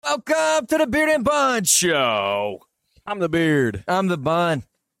Welcome to the Beard and Bun Show. I'm the Beard. I'm the Bun.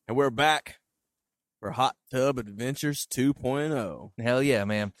 And we're back for Hot Tub Adventures 2.0. Hell yeah,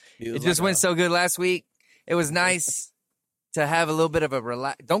 man. Feels It just like went so good last week. It was nice to have a little bit of a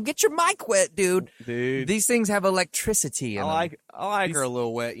relax. Don't get your mic wet, dude. Dude. These things have electricity in them. I like her a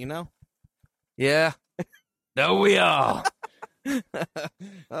little wet, you know? Yeah. No, we are.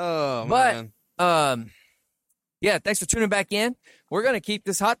 Oh, But, man. Yeah, thanks for tuning back in. We're going to keep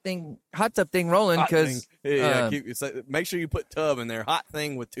this hot tub thing rolling because Make sure you put tub in there. Hot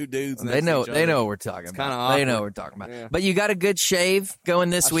thing with two dudes. they know what we're talking It's about. kinda awkward. They know what we're talking about. Yeah. But you got a good shave going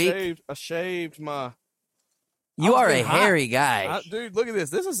this week. I shaved my... You I are was a getting hot. hairy guy. Dude, look at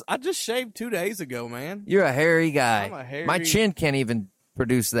this. I just shaved 2 days ago, man. You're a hairy guy. I'm a hairy... My chin can't even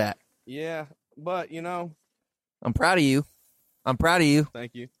produce that. Yeah, but, you know... I'm proud of you.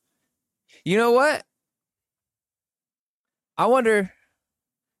 Thank you. You know what? I wonder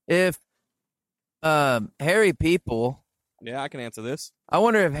if hairy people... Yeah, I can answer this. I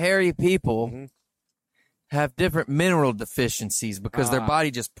wonder if hairy people Mhm. have different mineral deficiencies because their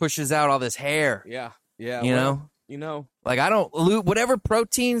body just pushes out all this hair. Yeah, yeah. You know? You know... Like, I don't... Whatever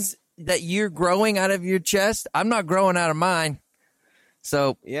proteins that you're growing out of your chest, I'm not growing out of mine.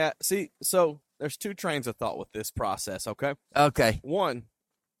 So... Yeah, see, so there's 2 trains of thought with this process, okay? Okay. One,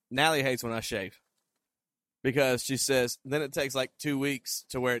 Nally hates when I shave because she says then it takes like 2 weeks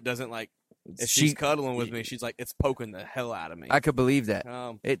to where it doesn't like, if she's cuddling with me, she's like, it's poking the hell out of me. I could believe that.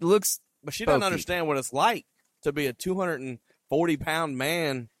 It looks... But she doesn't pokey. understand what it's like to be a 240-pound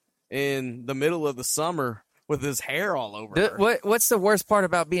man in the middle of the summer with his hair all over her. What's the worst part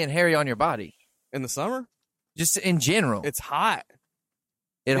about being hairy on your body? In the summer? Just in general. It's hot.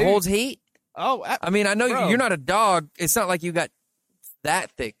 It Dude. holds heat. Oh, I mean, I know bro. you're not a dog. It's not like you got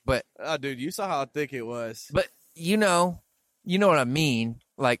that thick, but Oh, dude, you saw how thick it was. but you know what I mean.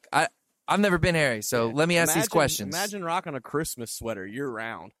 Like I've never been hairy, so let me ask these questions. Imagine rocking a Christmas sweater year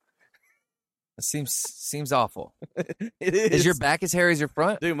round. It seems awful. It is. Is your back as hairy as your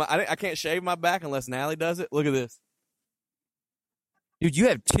front? Dude, I can't shave my back unless Nally does it. Look at this. Dude, you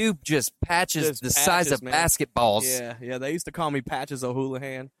have 2 just patches the size patches, of man. basketballs. Yeah. They used to call me Patches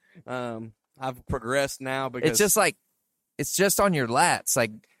O'Houlihan. I've progressed now because It's just on your lats,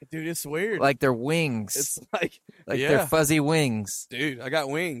 like dude, it's weird. like they're wings. It's like they're fuzzy wings. Dude, I got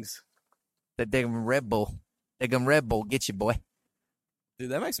wings. That damn Red Bull. Get you, boy. Dude,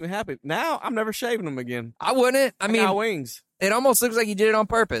 that makes me happy. Now I'm never shaving them again. I wouldn't. I mean, got wings. It almost looks like you did it on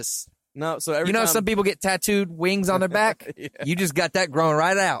purpose. No, so every time, some people get tattooed wings on their back. Yeah. You just got that growing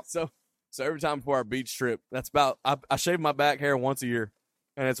right out. So every time before our beach trip, that's about I shave my back hair once a year,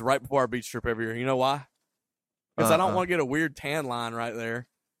 and it's right before our beach trip every year. You know why? Because I don't want to get a weird tan line right there.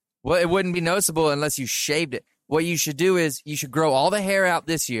 Well, it wouldn't be noticeable unless you shaved it. What you should do is you should grow all the hair out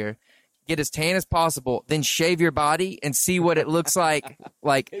this year, get as tan as possible, then shave your body and see what it looks like.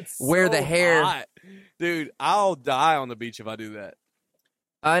 Like It's where so the hair. hot. Dude, I'll die on the beach if I do that.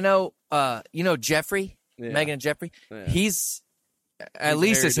 I know. Jeffrey, Yeah. Megan and Jeffrey. Yeah. He's at He's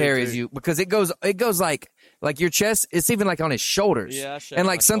least hairy as hairy dude, as too. you because it goes like your chest. It's even like on his shoulders. Yeah, I shave And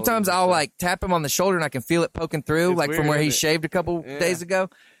my like sometimes shoulders and I'll stuff. like tap him on the shoulder and I can feel it poking through, It's like from weird, where he isn't it? shaved a couple Yeah. days ago.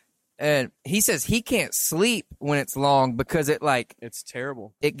 And he says he can't sleep when it's long because It's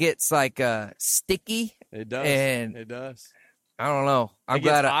terrible. it gets like sticky. It does. And- it does. I don't know. I'm It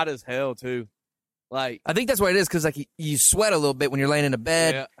gets glad. hot as hell too. Like I think that's what it is because like you sweat a little bit when you're laying in the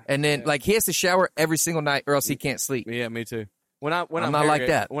bed, Yeah. and then Yeah. like he has to shower every single night or else he can't sleep. yeah, me too. When I'm I'm not hairy, like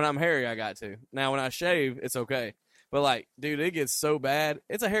that. When I'm hairy, I got to. Now when I shave, it's okay. But like, dude, it gets so bad.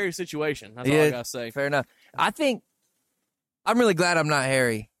 It's a hairy situation. That's all I gotta say. Fair enough. I think I'm really glad I'm not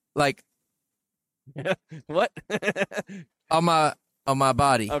hairy. Like What? on my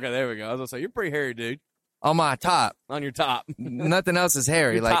body, Okay, there we go. I was gonna say you're pretty hairy, dude. on my top. On your top, Nothing else is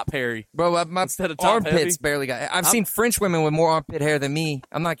hairy. your Like top hairy. bro, my Instead of top armpits heavy. barely got. I've seen French women with more armpit hair than me.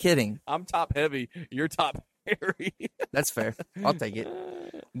 I'm not kidding. I'm top heavy. You're top hairy. That's fair. I'll take it.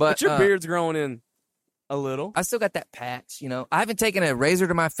 But your beard's growing in a little. I still got that patch. I haven't taken a razor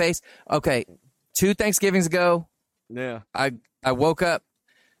to my face. Okay, 2 Thanksgivings ago, Yeah. I woke up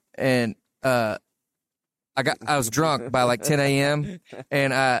and I was drunk by like 10 a.m.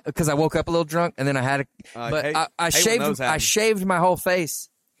 and because I woke up a little drunk and then I had I shaved my whole face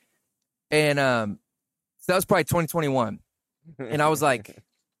and so that was probably 2021 and I was like,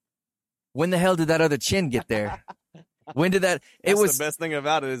 when the hell did that other chin get there? When did that? It was the best thing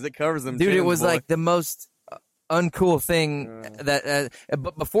about it is it covers them. dude. chins, It was boy. like the most uncool thing that.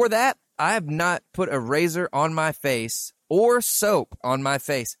 But before that, I have not put a razor on my face or soap on my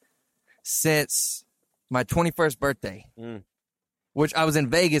face since my 21st birthday. which I was in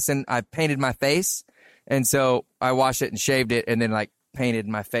Vegas and I painted my face. And so I washed it and shaved it and then like painted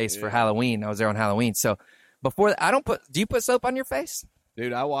my face for Halloween. I was there on Halloween. So before I don't put, do you put soap on your face?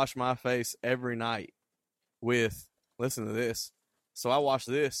 Dude, I wash my face every night with, listen to this. So I wash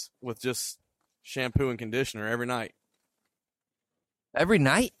this with just shampoo and conditioner every night. Every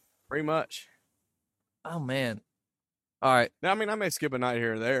night? Pretty much. Oh, man. All right. Now, I mean, I may skip a night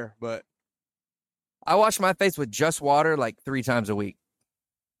here or there, but I wash my face with just water like 3 times a week.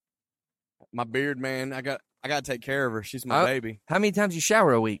 My beard, man, I got to take care of her. She's my baby. How many times you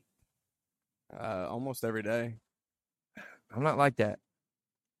shower a week? Almost every day. I'm not like that.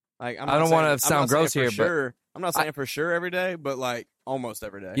 Like, I don't want to sound gross here, but I'm not saying for sure every day, but like almost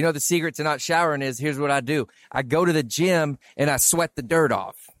every day. You know, the secret to not showering is, here's what I do. I go to the gym and I sweat the dirt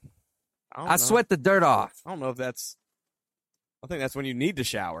off. I sweat the dirt off. I don't know if that's, I think that's when you need to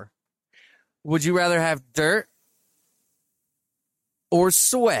shower. Would you rather have dirt or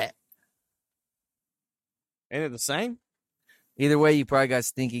sweat? Ain't it the same? Either way, you probably got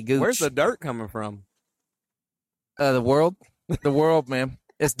stinky gooch. Where's the dirt coming from? The world. The world, man.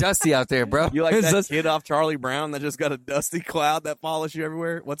 It's dusty out there, bro. You like that kid off Charlie Brown that just got a dusty cloud that follows you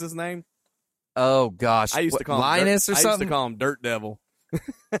everywhere? What's his name? Oh, gosh. I used to call him Linus or something? I used to call him Dirt Devil.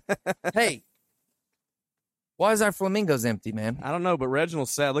 Hey. Why is our flamingos empty, man? I don't know, but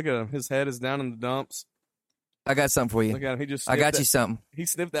Reginald's sad. Look at him. His head is down in the dumps. I got something for you. Look at him. He just I got you something. He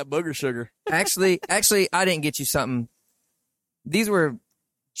sniffed that booger sugar. Actually, I didn't get you something. These were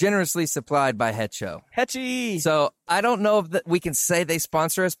generously supplied by Head Show. Hetchy. So I don't know if we can say they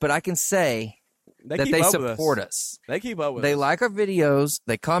sponsor us, but I can say that they support us. They keep up with us. They like our videos.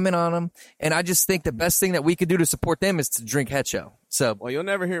 They comment on them. And I just think the best thing that we could do to support them is to drink Head Show. So, well, you'll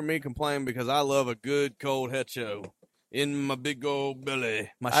never hear me complain because I love a good cold Head Show in my big old belly,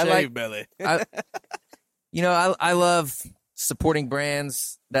 my shaved belly. I love supporting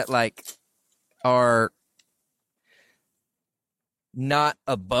brands that like are not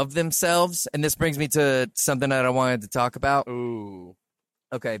above themselves. And this brings me to something that I wanted to talk about. Ooh.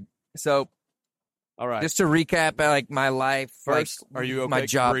 Okay. So, all right. Just to recap, like my life. First, like, are you okay? My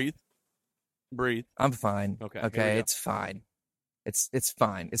job. Breathe. I'm fine. Okay. It's fine. It's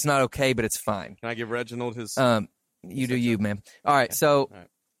fine. It's not okay, but it's fine. Can I give Reginald his? You do you, man. All right. So,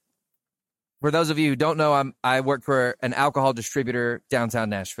 for those of you who don't know, I work for an alcohol distributor downtown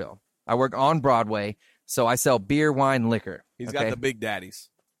Nashville. I work on Broadway, so I sell beer, wine, liquor. He's got the big daddies.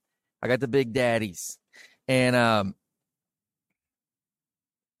 I got the big daddies, and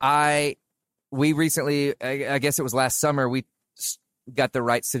we recently, I guess it was last summer, we got the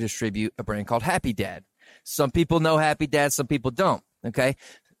rights to distribute a brand called Happy Dad. Some people know Happy Dad, some people don't. Okay,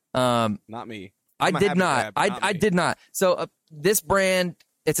 not me. I did not. I did not. So this brand,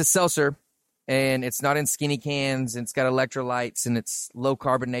 it's a seltzer. And it's not in skinny cans, and it's got electrolytes, and it's low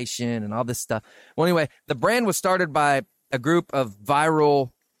carbonation, and all this stuff. Well, anyway, the brand was started by a group of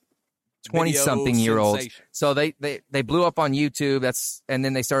viral 20-something-year-olds. So they blew up on YouTube. And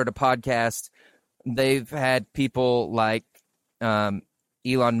then they started a podcast. They've had people like Elon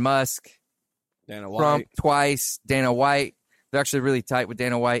Musk, Trump twice, Dana White. They're actually really tight with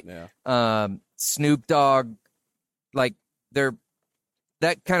Dana White. Yeah. Snoop Dogg, like they're.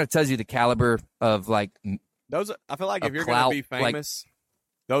 That kind of tells you the caliber of like those. I feel like if you're going to be famous,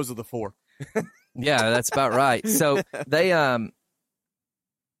 those are the 4. Yeah, that's about right. So they, I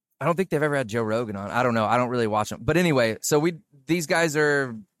don't think they've ever had Joe Rogan on. I don't know. I don't really watch them. But anyway, so these guys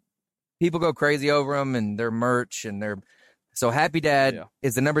people go crazy over them and their merch and so Happy Dad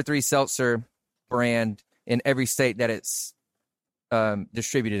is the number 3 seltzer brand in every state that it's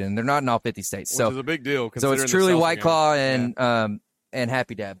distributed in. They're not in all 50 states. Which is a big deal. So it's truly White Claw and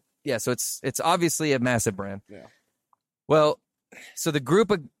Happy Dad. Yeah, so it's obviously a massive brand. Yeah. Well, so the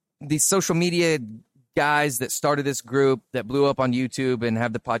group of these social media guys that started this group that blew up on YouTube and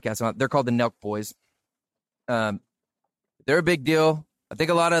have the podcast on, they're called the Nelk Boys. They're a big deal. I think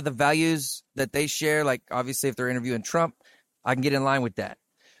a lot of the values that they share, like obviously if they're interviewing Trump, I can get in line with that.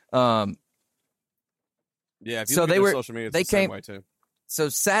 Yeah, if you look at their social media, it's the same way too. So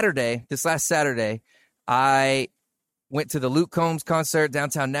this last Saturday, I went to the Luke Combs concert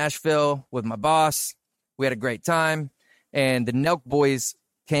downtown Nashville with my boss. We had a great time. And the Nelk Boys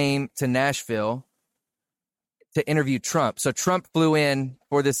came to Nashville to interview Trump. So Trump flew in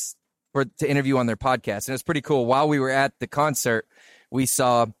to interview on their podcast. And it's pretty cool. While we were at the concert, we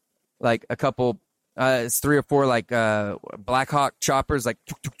saw like a couple, it's 3 or 4 like Black Hawk choppers like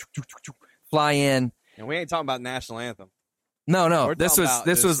fly in. And we ain't talking about national anthem. No. This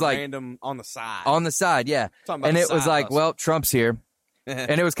was like random on the side. On the side, yeah. And it was like, well, Trump's here.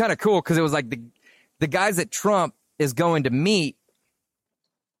 And it was kind of cool because it was like the guys that Trump is going to meet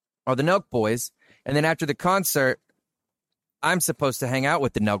are the Nelk boys. And then after the concert, I'm supposed to hang out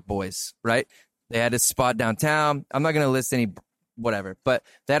with the Nelk boys, right? They had a spot downtown. I'm not going to list any whatever, but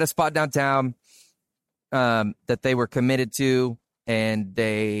they had a spot downtown that they were committed to, and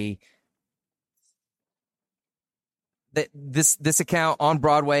this account on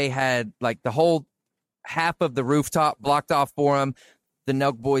Broadway had like the whole half of the rooftop blocked off for them. The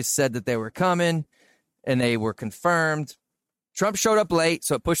Nelk boys said that they were coming, and they were confirmed. Trump showed up late,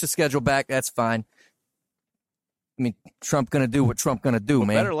 so it pushed the schedule back. That's fine. I mean, Trump going to do what Trump going to do,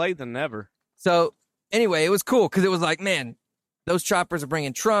 man. Better late than never. So anyway, it was cool because it was like, man, those choppers are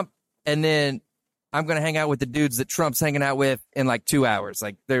bringing Trump, and then I'm going to hang out with the dudes that Trump's hanging out with in like 2 hours.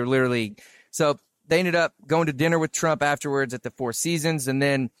 Like, they're literally... So they ended up going to dinner with Trump afterwards at the Four Seasons, and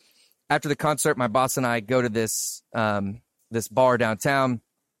then after the concert, my boss and I go to this this bar downtown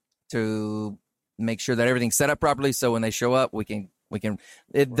to make sure that everything's set up properly, so when they show up, we can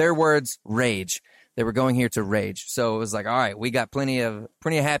their words, rage. They were going here to rage. So it was like, all right, we got plenty of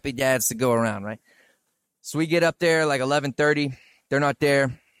happy dads to go around, right? So we get up there like 11:30. They're not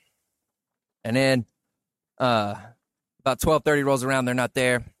there. And then about 12:30 rolls around, they're not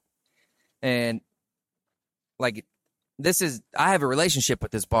there. And like, I have a relationship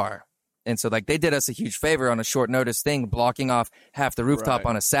with this bar. And so like they did us a huge favor on a short notice thing, blocking off half the rooftop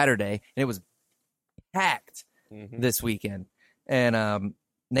on a Saturday. And it was packed this weekend. And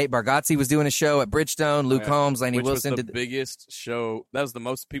Nate Bargatze was doing a show at Bridgestone. Luke Holmes, Lainey Wilson did the biggest show. That was the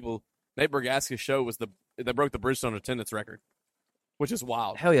most people. Nate Bargatze's show was they broke the Bridgestone attendance record, which is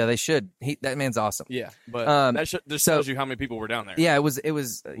wild. Hell yeah, they should. That man's awesome. Yeah, but that just tells you how many people were down there. Yeah, it was.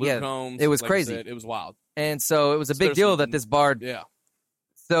 Luke Holmes, it was crazy. It was wild. And so it was a big deal that this bar. Yeah.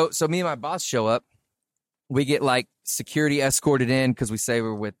 So me and my boss show up. We get like security escorted in because we say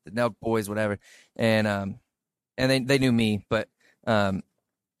we're with the Nelk boys, whatever, and they knew me, but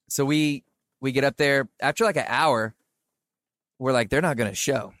so we get up there after like an hour. We're like, they're not going to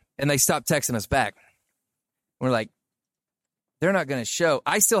show, and they stopped texting us back. We're like, they're not going to show.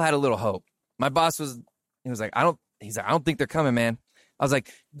 I still had a little hope. My boss was like, I don't think they're coming, man. I was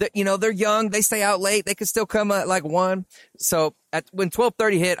like, they're young. They stay out late. They could still come at like 1. So when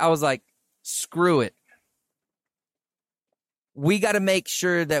 12:30 hit, I was like, screw it. We got to make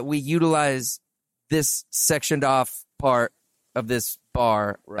sure that we utilize this sectioned off part of this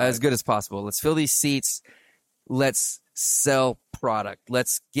bar as good as possible. Let's fill these seats. Let's sell product.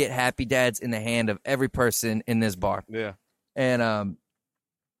 Let's get happy dads in the hand of every person in this bar. Yeah. And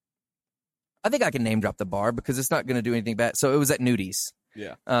I think I can name drop the bar because it's not going to do anything bad. So it was at Nudies.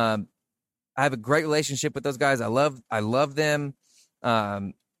 Yeah. I have a great relationship with those guys. I love them.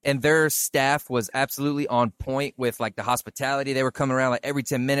 And their staff was absolutely on point with like the hospitality. They were coming around like every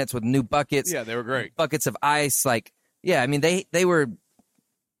 10 minutes with new buckets. Yeah, they were great. Buckets of ice. Like, yeah, I mean, they were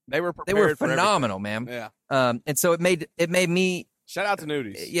phenomenal, man. Yeah. And so it made me shout out to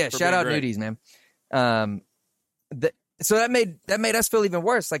Nudies. Yeah, shout out Nudies, man. So that made us feel even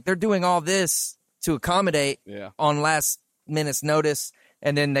worse. Like they're doing all this to accommodate on last minute's notice,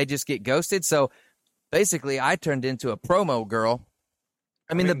 and then they just get ghosted. So basically, I turned into a promo girl.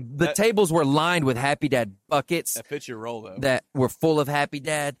 I mean, the tables were lined with Happy Dad buckets. That fits your role, though. That were full of Happy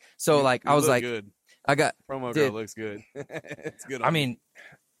Dad. So I was like, good. I got promo girl looks good. It's good. I mean,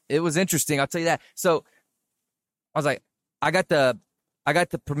 it was interesting. I'll tell you that. So I was like, I got the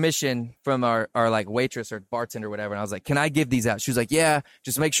permission from our like waitress or bartender or whatever. And I was like, can I give these out? She was like, yeah,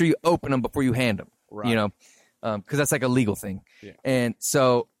 just make sure you open them before you hand them. Right. Because that's like a legal thing. Yeah. And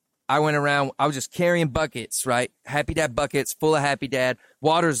so I went around, I was just carrying buckets, right? Happy Dad buckets full of Happy Dad.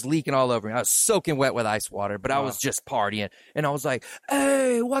 Water's leaking all over me. I was soaking wet with ice water, but I was just partying. And I was like,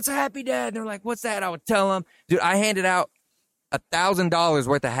 hey, what's a Happy Dad? And they're like, what's that? I would tell them. Dude, I handed out $1,000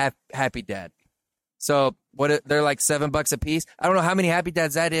 worth of Happy Dad. So they're like $7 a piece. I don't know how many Happy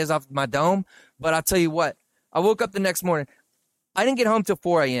Dads that is off my dome, but I'll tell you what. I woke up the next morning. I didn't get home till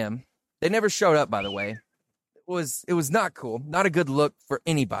 4 a.m. They never showed up, by the way. It was not cool. Not a good look for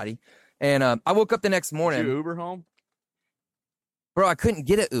anybody. And I woke up the next morning. Did you Uber home? Bro, I couldn't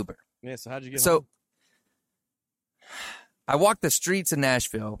get an Uber. Yeah, so how'd you get home? So I walked the streets of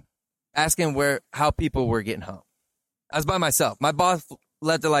Nashville asking how people were getting home. I was by myself. My boss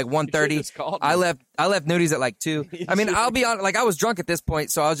left at like 1:30. I left Nudies at like 2. I mean, I'll be honest, like I was drunk at this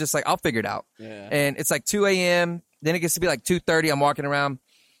point, so I was just like, I'll figure it out. Yeah. And it's like 2 a.m. Then it gets to be like 2:30. I'm walking around.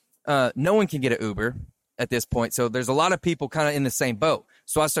 No one can get an Uber at this point. So there's a lot of people kind of in the same boat.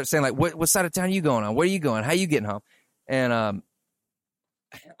 So I start saying like, what side of town are you going on? Where are you going? How are you getting home? And I'm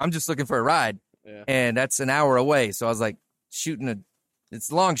just looking for a ride. Yeah. And that's an hour away. So I was like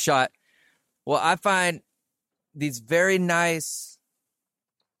it's a long shot. Well, I find these very nice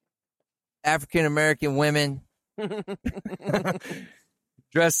African American women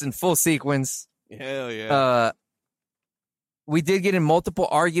dressed in full sequins. Hell yeah. We did get in multiple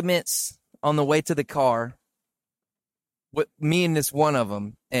arguments on the way to the car. With me and this one of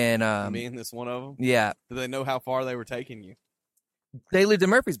them. And, me and this one of them? Yeah. Did they know how far they were taking you? They lived in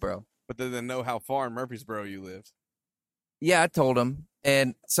Murfreesboro. But did they know how far in Murfreesboro you lived? Yeah, I told them.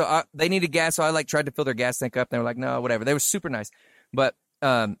 And so they needed gas, so I tried to fill their gas tank up. And they were like, no, whatever. They were super nice. But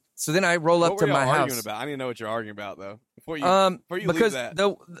so then I roll up to my house. What were you arguing about? I need to know what you're arguing about, though. Before you because leave that.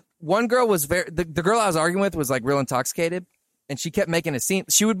 the one girl was the girl I was arguing with was like real intoxicated, and she kept making a scene.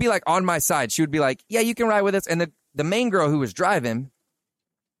 She would be like on my side. She would be like, yeah, you can ride with us. And the main girl who was driving,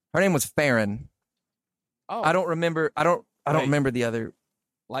 her name was Farron. Oh, I don't remember. I don't remember the other.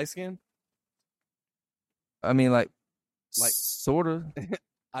 Light skin? I mean, like sort of.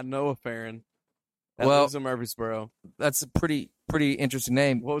 I know a Farron. That well, lives in Murfreesboro. That's a pretty interesting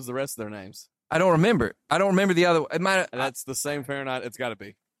name. What was the rest of their names? I don't remember. I don't remember the other. It might. That's the same Farron. It's got to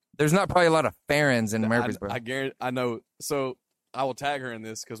be. There's not probably a lot of Farrons in Murfreesboro. I guarantee. I know. So I will tag her in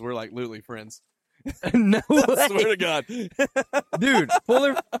this because we're like literally friends. No way. I swear to God. Dude, pull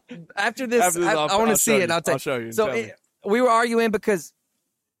her. After this I want to see it. I'll show you. So we were arguing because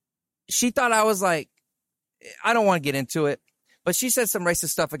she thought I was like, I don't want to get into it, but she said some racist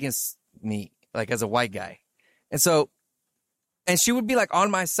stuff against me, like as a white guy. And so, and she would be like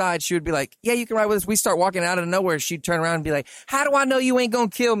on my side. She would be like, yeah, you can ride with us. We start walking out of nowhere. She'd turn around and be like, how do I know you ain't going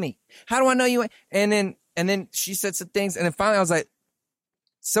to kill me? How do I know you ain't? And then she said some things. And then finally I was like,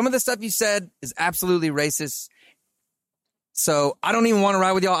 some of the stuff you said is absolutely racist. So I don't even want to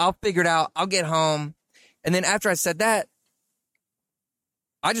ride with y'all. I'll figure it out. I'll get home. And then after I said that,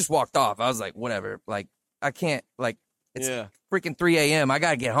 I just walked off. I was like, whatever. Like, I can't, like, it's freaking 3 a.m. I got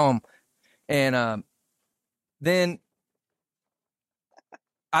to get home. And then,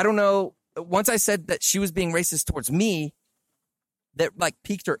 I don't know, once I said that she was being racist towards me, that, like,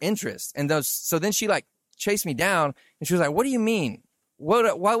 piqued her interest. And so then she, like, chased me down, and she was like, what do you mean?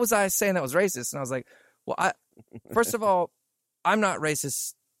 What was I saying that was racist? And I was like, well, first of all, I'm not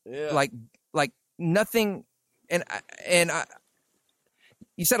racist. Yeah. Like nothing. And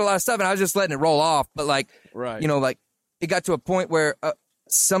you said a lot of stuff and I was just letting it roll off. But like, right. You know, like it got to a point where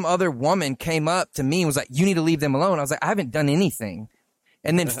some other woman came up to me and was like, you need to leave them alone. I was like, I haven't done anything.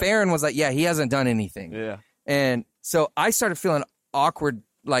 And then Farron was like, yeah, he hasn't done anything. Yeah. And so I started feeling awkward.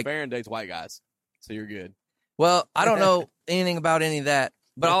 Like Farron dates white guys. So you're good. Well, I don't know anything about any of that,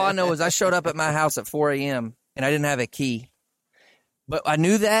 but all I know is I showed up at my house at 4 a.m. and I didn't have a key. But I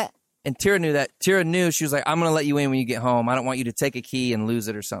knew that, and Tira knew that. Tira knew. She was like, I'm going to let you in when you get home. I don't want you to take a key and lose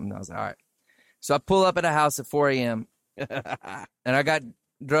it or something. I was like, all right. So I pull up at a house at 4 a.m. and I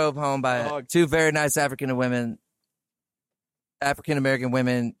drove home by two very nice African-American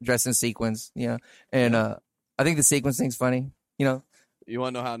women dressed in sequins, you know. And I think the sequins thing's funny, you know. You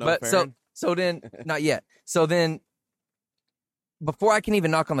want to know how I know Farron? So then, not yet. So then, before I can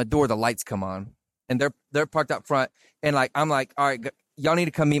even knock on the door, the lights come on, and they're parked up front. And like I'm like, all right, y'all need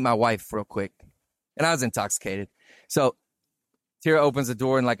to come meet my wife real quick. And I was intoxicated. So Tira opens the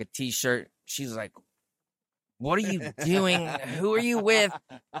door in like a t-shirt. She's like, "What are you doing? Who are you with?"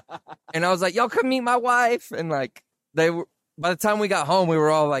 And I was like, "Y'all come meet my wife." And like they were. By the time we got home, we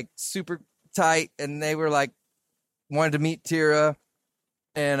were all like super tight, and they were like wanted to meet Tira,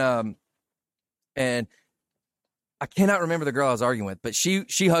 and I cannot remember the girl I was arguing with, but she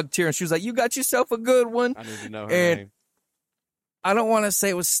hugged Tira and she was like, "You got yourself a good one." I need to know her name. I don't want to say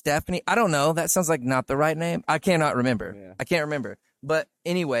it was Stephanie. I don't know. That sounds like not the right name. I cannot remember. Yeah. I can't remember. But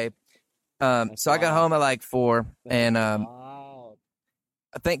anyway, so I got home at like 4, and I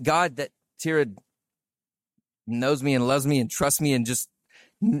thank God that Tira knows me and loves me and trusts me and just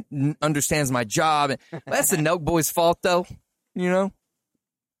understands my job. That's the Nelk boys' fault, though. You know,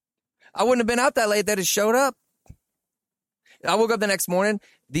 I wouldn't have been out that late. That had showed up. I woke up the next morning.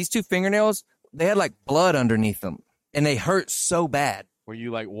 These 2 fingernails, they had like blood underneath them, and they hurt so bad. Were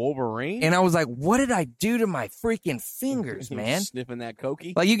you like Wolverine? And I was like, what did I do to my freaking fingers, man? Sniffing that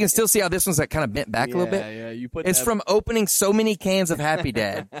Cokie? Like, you can still see how this one's like kind of bent back a little bit. Yeah, you put it's from opening so many cans of Happy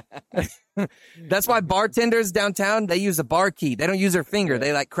Dad. That's why bartenders downtown, they use a bar key. They don't use their finger.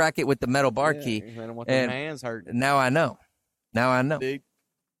 They like crack it with the metal bar key. They don't want their hands hurt. Now I know. Dude,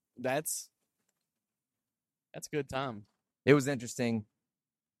 that's a good time. It was interesting.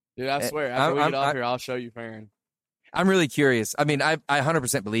 Dude, I swear, after we get off here, I'll show you Farron. I'm really curious. I mean, I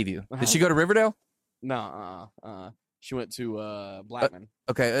 100% believe you. Did she go to Riverdale? No, she went to Blackman.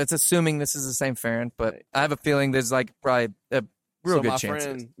 Okay, that's assuming this is the same Farron, but I have a feeling there's like probably a real good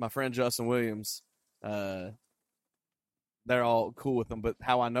chance. My friend Justin Williams, they're all cool with them, but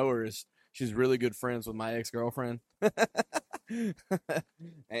how I know her is she's really good friends with my ex-girlfriend.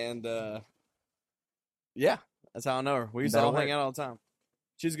 And yeah, that's how I know her. We used to all hang out all the time.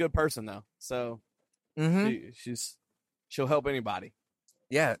 She's a good person though, so she'll help anybody.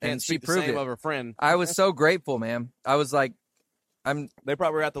 Yeah, and she proved it. Of her friend. I was so grateful, man. I was like, They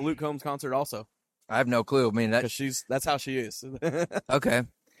probably were at the Luke Combs concert also. I have no clue. I mean, that's how she is. Okay.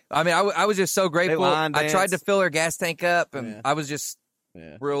 I mean, I was just so grateful. I tried to fill her gas tank up, and I was just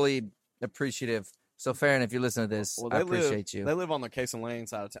really appreciative. So, Farron, if you listen to this, I appreciate you. They live on the Case and Lane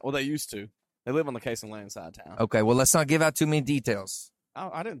side of town. Well, they used to. They live on the Case and Lane side of town. Okay, well, let's not give out too many details.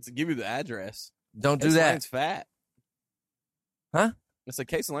 I didn't give you the address. Don't do that. Lane's fat. Huh? It's a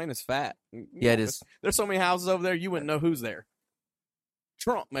Case and Lane is fat. Yeah, it is. There's so many houses over there, you wouldn't know who's there.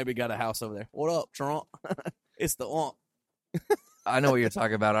 Trump maybe got a house over there. What up, Trump? It's the ump. I know what you're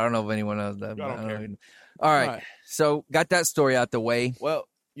talking about. I don't know if anyone knows that. I don't care. All right. So, got that story out the way. Well,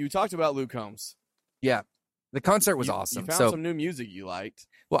 you talked about Luke Combs. Yeah. The concert was awesome. You found some new music you liked.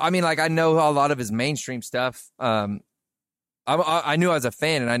 Well, I mean, like, I know a lot of his mainstream stuff. I knew I was a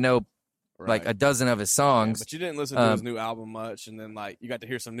fan, and I know like a dozen of his songs. Yeah, but you didn't listen to his new album much, and then like you got to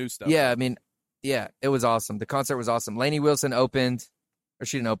hear some new stuff. Yeah, I mean, yeah, it was awesome. The concert was awesome. Lainey Wilson opened, or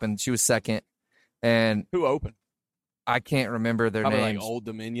she didn't open. She was second. And who opened? I can't remember their Probably names. Like Old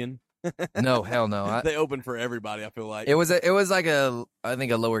Dominion. No, hell no. They opened for everybody. I feel like it was like I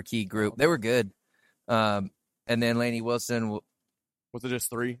think a lower key group. They were good. And then Lainey Wilson. Was it just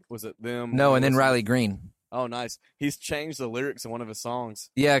three? Was it them? No, and then Riley Green. Oh, nice. He's changed the lyrics in one of his songs.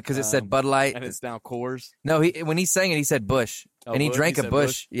 Yeah, because it said Bud Light. And it's now Coors. No, when he sang it, he said Bush. And he drank a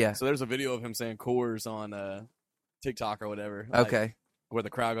Bush. Yeah. So there's a video of him saying Coors on TikTok or whatever. Okay. Where the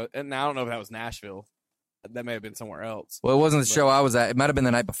crowd goes. And I don't know if that was Nashville. That may have been somewhere else. Well, it wasn't the show I was at. It might have been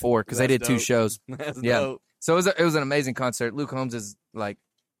the night before because they did 2 shows. That's yeah. dope. So it was an amazing concert. Luke Combs is like,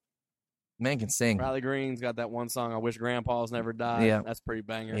 man can sing. Riley Green's got that one song, I Wish Grandpa's Never Died. Yeah. That's pretty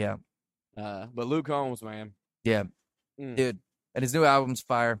banger. Yeah. But Luke Combs, man. Yeah. Dude. And his new album's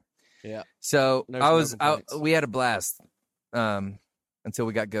fire. Yeah. So we had a blast until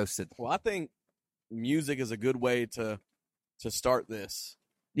we got ghosted. Well, I think music is a good way to start this.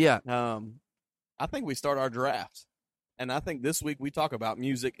 Yeah. I think we start our draft. And I think this week we talk about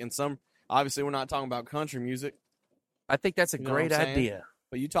music and obviously we're not talking about country music. I think that's a great idea.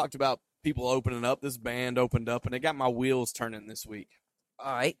 But you talked about people opening up. This band opened up and it got my wheels turning this week.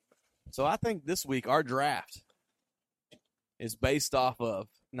 All right. So I think this week our draft is based off of,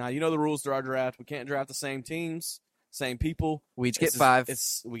 now you know the rules to our draft. We can't draft the same teams, same people. We each get 5.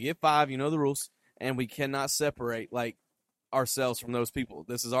 We get 5, you know the rules. And we cannot separate like ourselves from those people.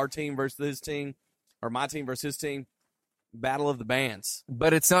 This is our team versus his team, or my team versus his team. Battle of the bands.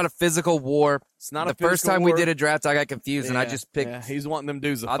 But it's not a physical war. It's not the first time we did a draft, I got confused and I just picked. Yeah, he's wanting them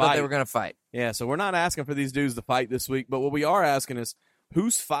dudes to fight. I thought they were going to fight. Yeah, so we're not asking for these dudes to fight this week, but what we are asking is,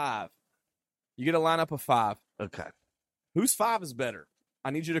 who's 5? You get a lineup of 5. Okay. Whose 5 is better?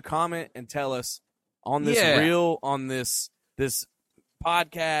 I need you to comment and tell us on this reel, on this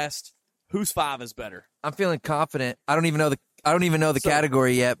podcast, whose 5 is better. I'm feeling confident. I don't even know the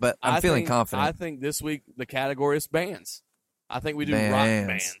category yet, but I'm feeling confident. I think this week the category is bands. I think we do rock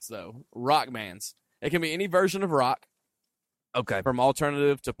bands, though. Rock bands. It can be any version of rock. Okay. From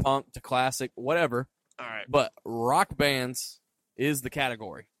alternative to punk to classic, whatever. All right. But rock bands is the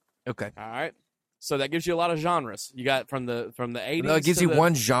category. Okay. All right. So that gives you a lot of genres. You got from the 80s. No, it gives you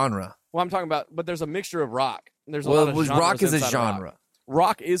one genre. Well, I'm talking about, but there's a mixture of rock. There's a lot of genres. Rock is a genre.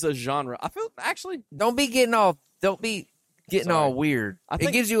 Rock is a genre. I feel actually. Don't be getting all weird.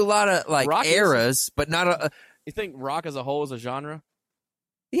 It gives you a lot of like eras, but not a. You think rock as a whole is a genre?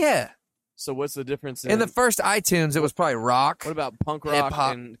 Yeah. So what's the difference in the first iTunes? It was probably rock. What about punk rock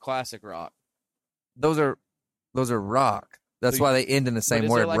hip-hop and classic rock? Those are rock. That's why they end in the same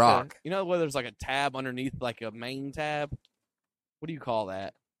word, rock. You know where there's like a tab underneath, like a main tab? What do you call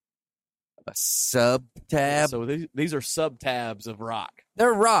that? A sub tab? So these are sub tabs of rock.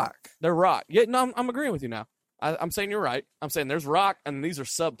 They're rock. They're rock. Yeah, no, I'm agreeing with you now. I'm saying you're right. I'm saying there's rock, and these are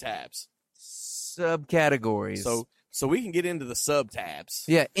sub tabs. Subcategories. So we can get into the sub tabs.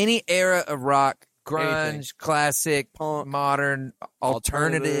 Yeah, any era of rock, grunge, classic, punk, modern,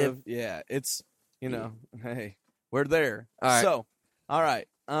 alternative. Yeah, it's, hey, we're there. All right. So, all right.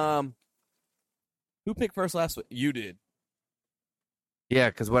 Who picked first last week? You did. Yeah,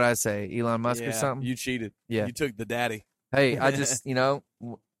 because what I say, Elon Musk or something? You cheated. Yeah. You took the daddy. Hey, I just,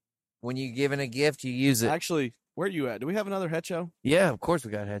 when you giving a gift, you use it. Actually, where are you at? Do we have another head show? Yeah, of course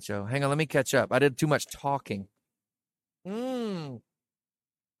we got a head show. Hang on, let me catch up. I did too much talking. Where'd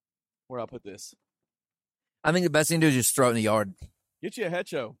I put this? I think the best thing to do is just throw it in the yard. Get you a head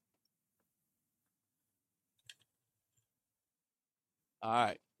show. All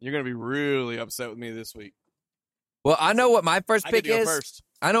right. You're going to be really upset with me this week. Well, I know what my first pick is. First.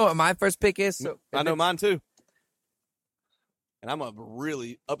 I know what my first pick is. So I know mine too. And I'm going to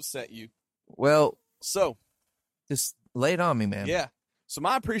really upset you. Well, so just lay it on me, man. Yeah. So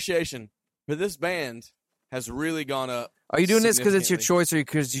my appreciation for this band has really gone up. Are you doing this because it's your choice or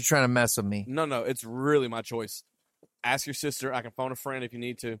because you're trying to mess with me? No, it's really my choice. Ask your sister. I can phone a friend if you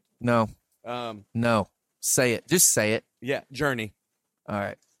need to. No. No. Say it. Just say it. Yeah, Journey. All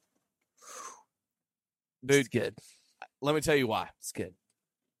right. Dude, it's good. Let me tell you why. It's good.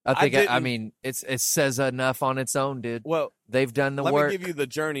 I mean, it says enough on its own, dude. Well, they've done the work. Let me give you the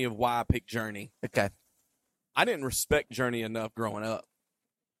journey of why I picked Journey. Okay. I didn't respect Journey enough growing up.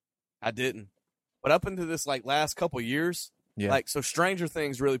 I didn't. But up into this last couple years, so Stranger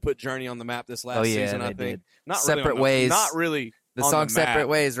Things really put Journey on the map this last season, I think. Did. Not Separate really Ways. Not really. The song Separate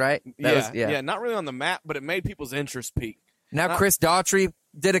Ways, right? Not really on the map, but it made people's interest peak. Now Chris Daughtry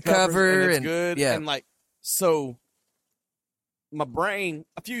did a cover, and it's good. Yeah. And so my brain,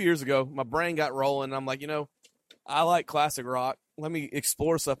 a few years ago, my brain got rolling. And I'm like, I like classic rock. Let me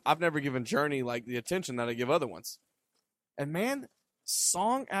explore stuff. I've never given Journey the attention that I give other ones. And man,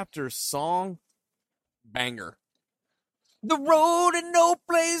 song after song, banger. The road and no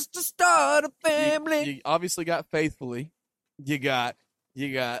place to start a family. You obviously got Faithfully. You got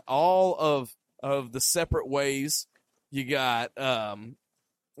all of the Separate Ways. You got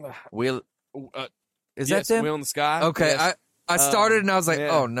Wheel. Is that them? Wheel in the Sky? Okay, yes. I started and I was like,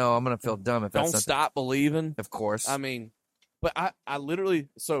 oh no, I'm gonna feel dumb if that's Don't Stop Believing. Of course. I mean, but I literally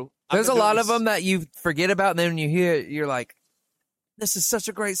there's a lot of them that you forget about, and then when you hear it, you're like, this is such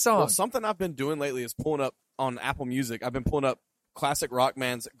a great song. Well, something I've been doing lately is pulling up on Apple Music. I've been pulling up classic rock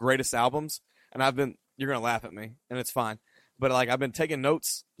band's greatest albums, and you're gonna laugh at me, and it's fine. But I've been taking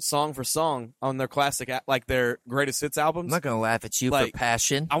notes song for song on their classic, their greatest hits albums. I'm not gonna laugh at you for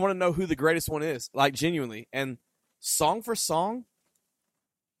passion. I want to know who the greatest one is, genuinely. And song for song,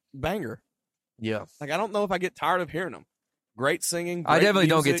 banger. Yeah. I don't know if I get tired of hearing them. Great singing. Great I definitely music.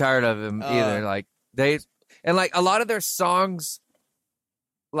 don't get tired of them either. A lot of their songs,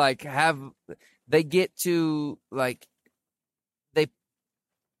 they get to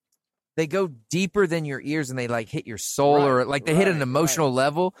they go deeper than your ears and they hit your soul or they hit an emotional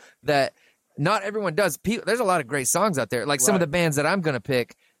level that not everyone does. There's a lot of great songs out there. Some of the bands that I'm going to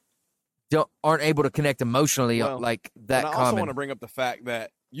pick aren't able to connect emotionally that. I also want to bring up the fact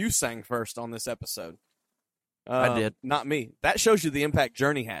that you sang first on this episode. I did. Not me. That shows you the impact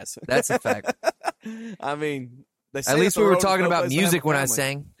Journey has. That's a fact. I mean, they say at least we were talking about music when I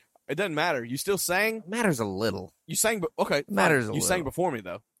sang. It doesn't matter. You still sang? It matters a little. You sang, okay. Matters a little. You sang before me,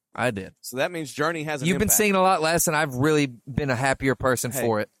 though. I did. So that means Journey has an You've impact. been singing a lot less, and I've really been a happier person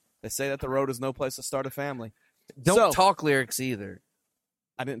for it. They say that the road is no place to start a family. Don't talk lyrics either.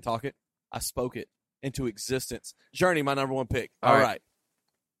 I didn't talk it. I spoke it into existence. Journey, my number one pick. All right.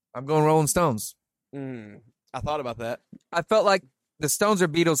 I'm going Rolling Stones. I thought about that. I felt like the Stones or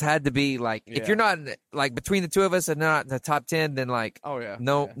Beatles had to be if you're not between the two of us and not in the top 10, then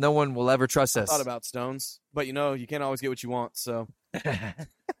no one will ever trust us. I thought about Stones, but you can't always get what you want. So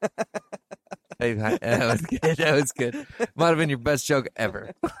hey, that was good. Might have been your best joke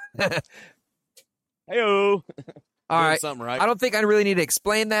ever. Hey-o. All right. Something right. I don't think I really need to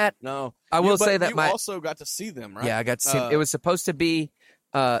explain that. No. I will say that you also got to see them, right? Yeah, I got to see them. It was supposed to be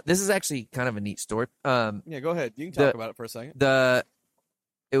this is actually kind of a neat story. Yeah, go ahead. You can talk about it for a second.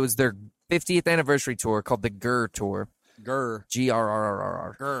 It was their 50th anniversary tour called the GRR Tour. GRR.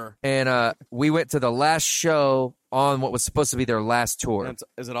 GRRRR. GRR. And we went to the last show on what was supposed to be their last tour. And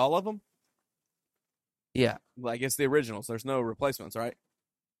is it all of them? Yeah. It's the originals. There's no replacements, right?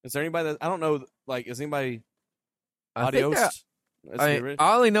 Is there anybody that I don't know? Is anybody Adios? I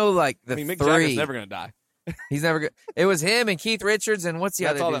only know the Mick three. Jagger's never gonna die. He's never good. It was him and Keith Richards and what's the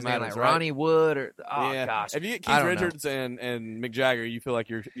That's other all dude's that name? matters, Ronnie Wood or yeah. gosh. If you get Keith Richards and Mick Jagger, you feel like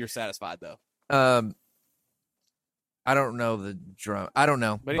you're satisfied though. I don't know the drum. I don't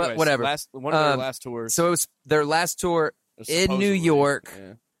know, but, anyways, but whatever. One of their last tours. So it was their last tour in New York.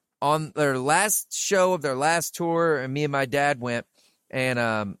 Yeah. On their last show of their last tour, and me and my dad went, and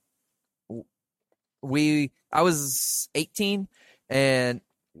I was 18, and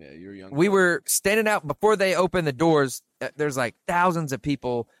yeah, you're young. We were standing out before they opened the doors. There's thousands of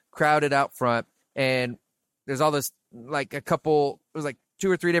people crowded out front, and there's all this a couple. It was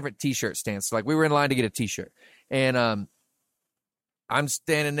 2 or 3 different T-shirt stands. So we were in line to get a T-shirt, and I'm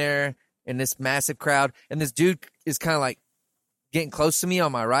standing there in this massive crowd, and this dude is kind of getting close to me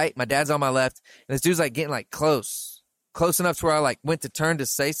on my right. My dad's on my left, and this dude's getting close, close enough to where I like went to turn to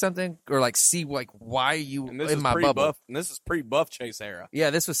say something or like see like why are you in my bubble. And this is pre-Buff Chase era. Yeah,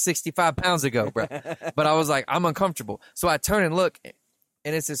 this was 65 pounds ago, bro. But I was like, I'm uncomfortable. So I turn and look,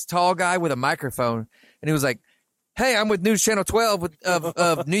 and it's this tall guy with a microphone, and he was like, "Hey, I'm with News Channel 12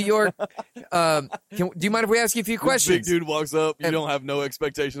 of New York. Do you mind if we ask you a few questions?" Big dude walks up. You don't have no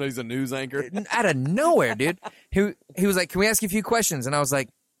expectation that he's a news anchor. Out of nowhere, dude. He was like, "Can we ask you a few questions?" And I was like,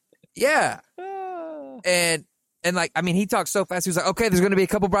 "Yeah." And like, I mean, he talked so fast. He was like, "Okay, there's going to be a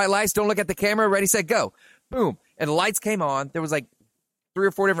couple bright lights. Don't look at the camera. Ready, set, go." Boom. And the lights came on. There was like 3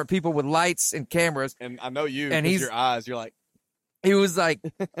 or 4 different people with lights and cameras. And I know you, and your eyes, you're like. He was like,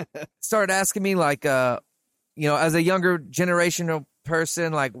 started asking me like, as a younger generational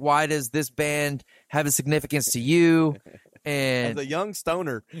person, like, why does this band have a significance to you? And as a young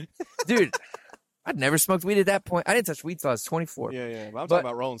stoner. Dude, I'd never smoked weed at that point. I didn't touch weed till I was 24. Yeah. But I'm talking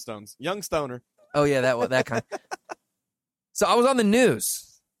about Rolling Stones. Young stoner. Oh, yeah, that kind. So I was on the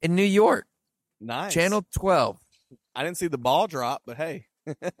news in New York. Nice. Channel 12. I didn't see the ball drop, but hey.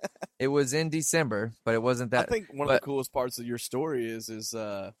 It was in December, but it wasn't that. I think one of the coolest parts of your story is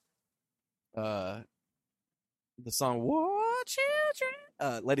the song "What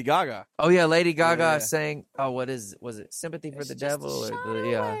Children." Lady Gaga. Oh yeah, Lady Gaga sang. Oh, was it "Sympathy for the Devil"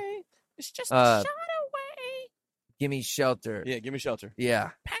 or It's just a shot away. "Gimme Shelter." Yeah, "Gimme Shelter." Yeah.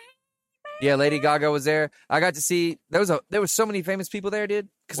 Yeah, Lady Gaga was there. I got to see there was so many famous people there, dude.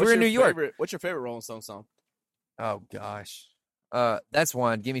 Because we're in New York. What's your favorite Rolling Stone song? Oh gosh, that's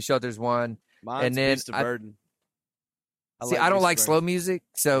one. "Gimme Shelter's one. Mine's and then "Beast of Burden." I don't like slow music,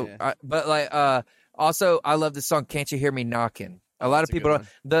 so but also I love the song "Can't You Hear Me Knocking." A lot of people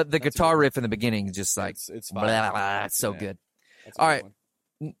don't. The guitar riff in the beginning is just like it's blah, blah, blah, it's so good. All right,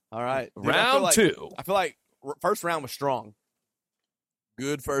 dude, round 2. I feel like first round was strong.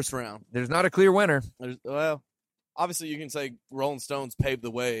 Good first round. There's not a clear winner. Well, obviously you can say Rolling Stones paved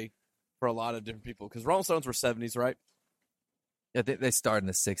the way for a lot of different people because Rolling Stones were 70s, right? Yeah, they started in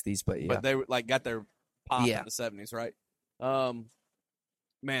the 60s, but yeah. But they like got their pop in the 70s, right?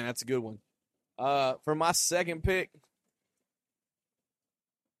 Man, that's a good one. For my second pick,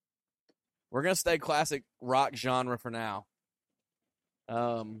 we're gonna stay classic rock genre for now.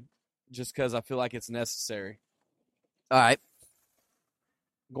 Just because I feel like it's necessary. All right.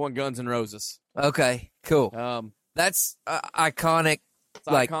 Going Guns N' Roses. Okay, cool. That's iconic. It's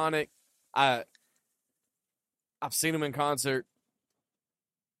iconic. I've seen them in concert.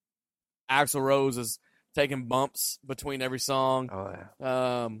 Axl Rose is taking bumps between every song. Oh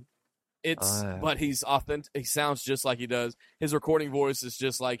yeah. But he's authentic. He sounds just like he does. His recording voice is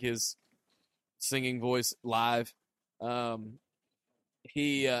just like his singing voice live. I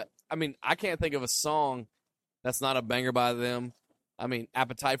can't think of a song that's not a banger by them. I mean,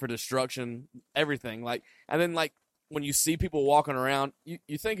 Appetite for Destruction, everything. And then when you see people walking around,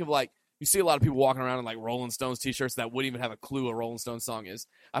 you think of you see a lot of people walking around in Rolling Stones t-shirts that wouldn't even have a clue a Rolling Stones song is.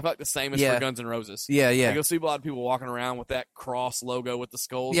 I feel like the same is for Guns N' Roses. Yeah. You'll see a lot of people walking around with that cross logo with the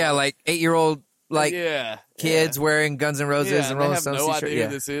skulls. Yeah, 8-year-old kids wearing Guns N' Roses and Rolling Stones t-shirts. T-shirt. They have no idea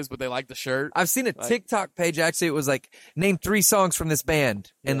who this is, but they like the shirt. I've seen a TikTok page, actually, it was name 3 songs from this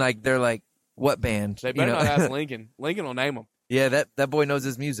band. And they're like, what band? They better not ask Lincoln. Lincoln will name them. Yeah, that boy knows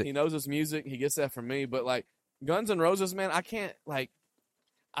his music. He knows his music. He gets that from me. But Guns N' Roses, man, I can't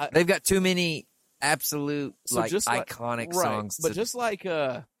they've got too many absolute iconic songs. But just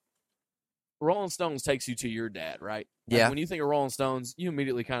Rolling Stones takes you to your dad, right? Yeah. When you think of Rolling Stones, you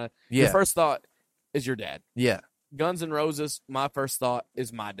immediately kind of your first thought is your dad. Yeah. Guns N' Roses, my first thought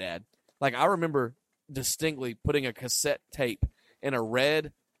is my dad. I remember distinctly putting a cassette tape in a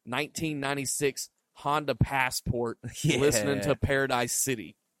red 1996 Honda Passport, listening to Paradise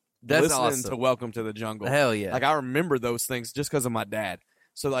City. That's listening awesome. To Welcome to the Jungle. Hell yeah. I remember those things just because of my dad.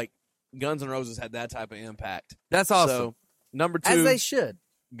 So Guns N' Roses had that type of impact. That's awesome. So number 2, as they should.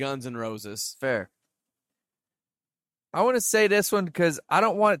 Guns N' Roses. Fair. I want to say this one because I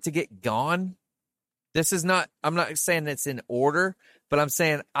don't want it to get gone. I'm not saying it's in order, but I'm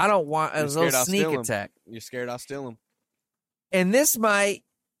saying I don't want a little sneak attack. You're scared I'll steal them. And this might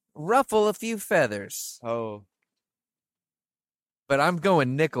ruffle a few feathers. Oh. But I'm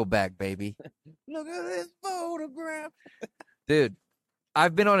going Nickelback, baby. Look at this photograph. Dude,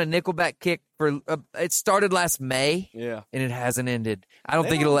 I've been on a Nickelback kick for it started last May. Yeah. And it hasn't ended. I don't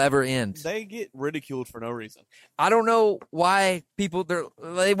think it'll ever end. They get ridiculed for no reason. I don't know why people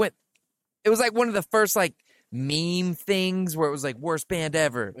they went. It was one of the first meme things where it was worst band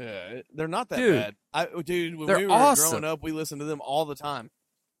ever. Yeah, they're not that bad. When we were growing up, we listened to them all the time.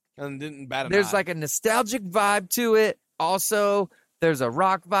 And didn't bat an eye. There's a nostalgic vibe to it. Also, there's a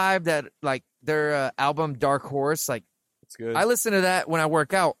rock vibe that their album Dark Horse, It's good. I listen to that when I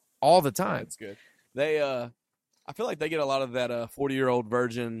work out all the time. It's good. They, I feel like they get a lot of that 40-year-old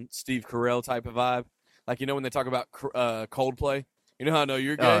virgin Steve Carell type of vibe. Like, when they talk about Coldplay, you know how I know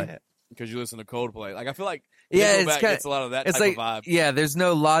you're gay? Because you listen to Coldplay. Like, I feel like Nickelback gets a lot of that type of vibe. Yeah, there's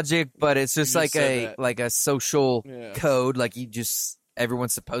no logic, but it's just like a social code. Like,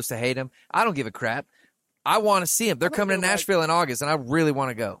 everyone's supposed to hate him. I don't give a crap. I want to see him. They're coming to Nashville in August, and I really want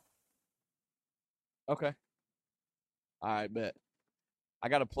to go. Okay. All right, bet. I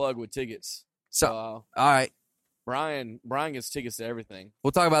got a plug with tickets. So all right. Brian gets tickets to everything.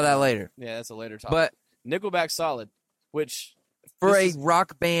 We'll talk about that later. Yeah, that's a later topic. But Nickelback's solid, which for a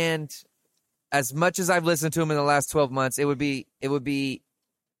rock band, as much as I've listened to them in the last 12 months, it would be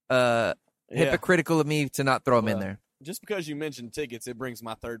hypocritical of me to not throw them in there. Just because you mentioned tickets, it brings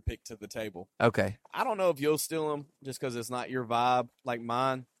my third pick to the table. Okay. I don't know if you'll steal them just because it's not your vibe like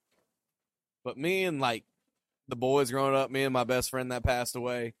mine. But me and the boys growing up, me and my best friend that passed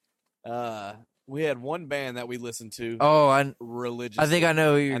away, we had one band that we listened to. Religiously. I think I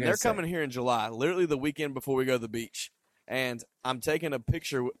know who you're and they're coming here in July, literally the weekend before we go to the beach. And I'm taking a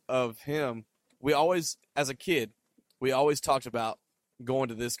picture of him. We always, as a kid, talked about going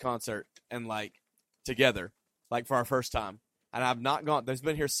to this concert and together, for our first time. And I've not gone. There's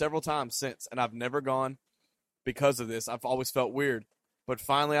been here several times since, and I've never gone because of this. I've always felt weird, but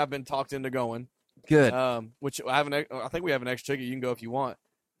finally I've been talked into going. Good. Which I think we have an extra ticket. You can go if you want.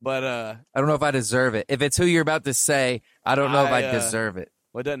 But I don't know if I deserve it. If it's who you're about to say, I don't know if I deserve it.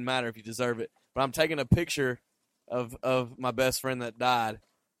 Well, it doesn't matter if you deserve it. But I'm taking a picture of my best friend that died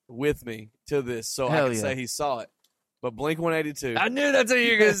with me to this, so I can say he saw it. But Blink-182. I knew that's what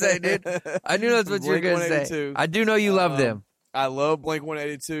you were going to say, dude. I knew that's what you were going to say. I do know you love them. I love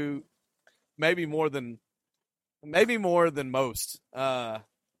Blink-182 maybe more than most. So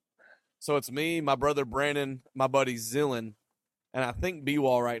it's me, my brother Brandon, my buddy Zillin, and I think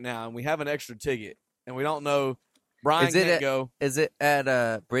B-Wall right now, and we have an extra ticket, and we don't know. Brian can't go. Is it at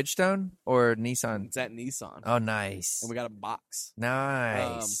Bridgestone or Nissan? It's at Nissan. Oh, nice. And we got a box.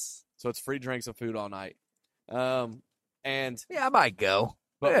 Nice. So it's free drinks and food all night. And yeah, I might go.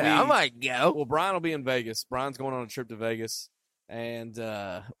 But I might go. Well, Brian will be in Vegas. Brian's going on a trip to Vegas, and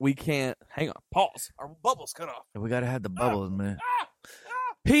we can't. Hang on, pause. Our bubbles cut off. We gotta have the bubbles, man.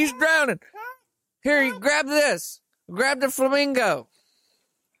 He's drowning. Here, grab this. Grab the flamingo.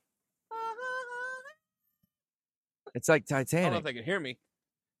 It's like Titanic. I don't know if they can hear me.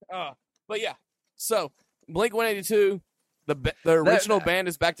 But yeah. So Blink-182, the original band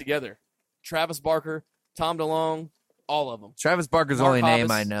is back together. Travis Barker, Tom DeLonge, all of them. Travis Barker's the only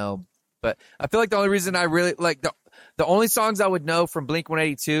name I know. But I feel like the only reason I really like the only songs I would know from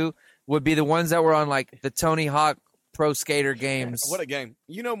Blink-182 would be the ones that were on the Tony Hawk Pro Skater games. What a game.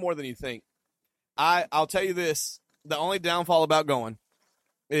 You know more than you think. I'll tell you this. The only downfall about going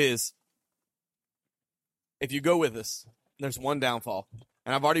is if you go with us, there's one downfall.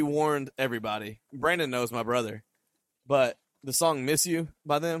 And I've already warned everybody. Brandon knows, my brother. But the song Miss You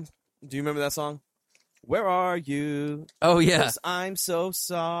by them, do you remember that song? Where are you? Oh, yeah. 'Cause I'm so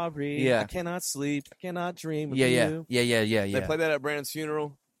sorry. Yeah. I cannot sleep. I cannot dream of you. Yeah. They played that at Brandon's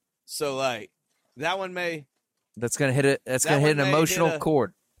funeral. So, that one may... That's going to hit it. That's going to hit an emotional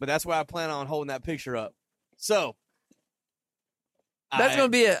chord. But that's why I plan on holding that picture up. So... That's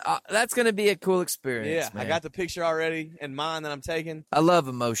gonna be a cool experience. Yeah, man. I got the picture already in mind that I'm taking. I love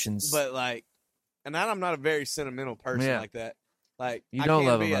emotions, but and I'm not a very sentimental person like that. You don't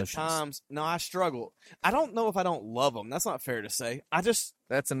love emotions. At times. No, I struggle. I don't know if I don't love them. That's not fair to say.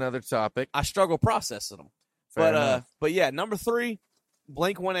 That's another topic. I struggle processing them. But yeah, number 3,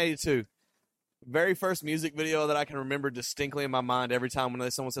 Blink-182. Very first music video that I can remember distinctly in my mind every time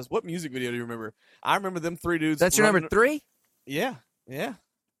when someone says, "What music video do you remember?" I remember them 3 dudes. That's your number 3? Yeah.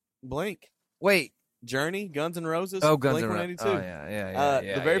 Blink. Wait. Journey, Guns N' Roses. Oh, Guns N' Roses. Oh, yeah.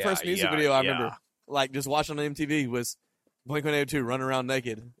 The very first music video I remember, just watching on MTV was Blink-182 running around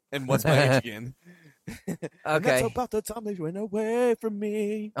naked. And What's My Age Again? Okay. That's about the time they went away from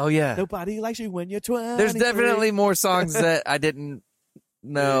me. Oh, yeah. Nobody likes you when you're 20. There's definitely more songs that I didn't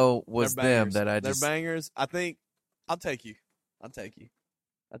know was them that I just... They're bangers. I think I'll take you.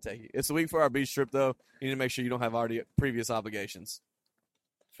 It's a week for our beach trip, though. You need to make sure you don't have already previous obligations.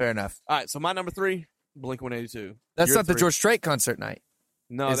 Fair enough. All right, so my number 3, Blink-182. That's not the George Strait concert night.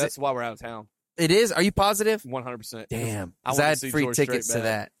 No, that's why we're out of town. It is? Are you positive? 100%. Damn. I had free George tickets to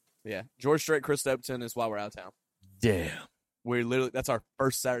that. Yeah. George Strait, Chris Stapleton is why we're out of town. Damn. That's our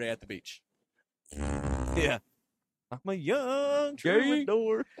first Saturday at the beach. Yeah. I'm a young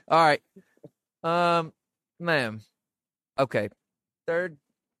troubadour. All right. Ma'am. Okay. Third.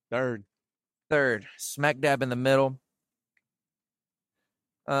 Smack dab in the middle.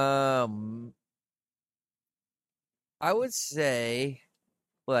 I would say,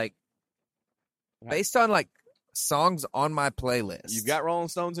 like, based on like songs on my playlist. You've got Rolling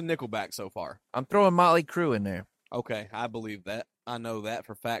Stones and Nickelback so far. I'm throwing Motley Crue in there. Okay, I believe that. I know that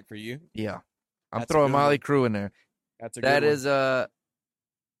for fact for you. Yeah, I'm throwing Motley Crue in there. That's a good one.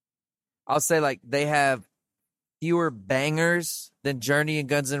 I'll say like they have fewer bangers than Journey and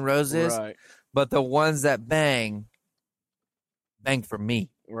Guns N' Roses, right? But the ones that bang for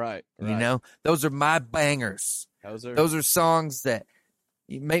me, right? You know, those are my bangers. Those are songs that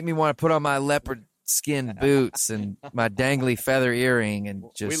make me want to put on my leopard skin boots and my dangly feather earring and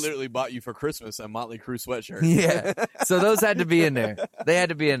just. We literally bought you for Christmas a Motley Crue sweatshirt. Yeah, so those had to be in there. They had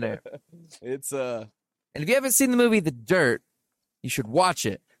to be in there. It's And if you haven't seen the movie The Dirt, you should watch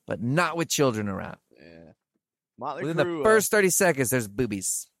it, but not with children around. Yeah, Motley Within Crue. The first 30 seconds, there's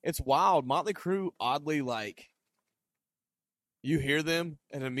boobies. It's wild. Motley Crue, oddly, like you hear them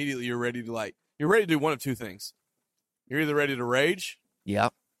and immediately you're ready to do one of two things. You're either ready to rage,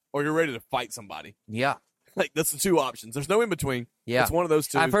 or you're ready to fight somebody. Yeah. Like, that's the two options. There's no in between. Yeah. It's one of those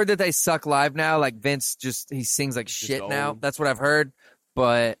two. I've heard that they suck live now. Like, Vince he sings like shit now. That's what I've heard.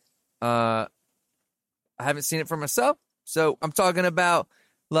 But I haven't seen it for myself. So I'm talking about,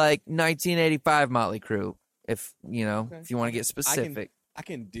 like, 1985 Motley Crue, if you want to get specific. I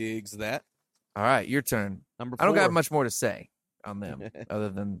can digs that. All right, your turn. Number 4. I don't got much more to say on them other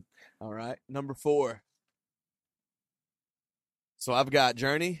than. All right, number 4. So I've got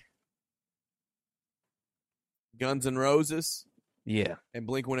Journey, Guns N' Roses, and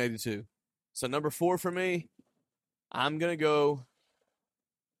Blink-182. So number 4 for me, I'm gonna go.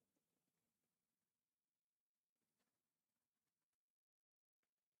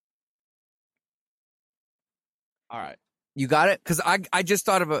 All right, you got it? Because I just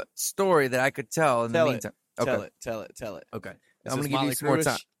thought of a story that I could tell in the meantime. Okay. Tell it. Okay, I'm gonna give you some more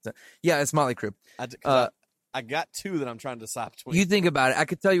time. Yeah, it's Motley Crue. I got 2 that I'm trying to decide between. You think about it. I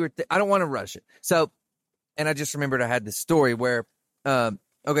could tell you. I don't want to rush it. So, and I just remembered I had this story where,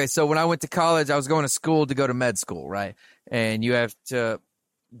 okay, so when I went to college, I was going to school to go to med school, right? And you have to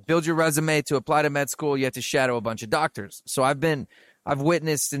build your resume to apply to med school. You have to shadow a bunch of doctors. So I've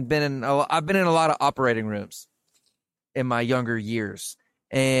witnessed and I've been in a lot of operating rooms in my younger years,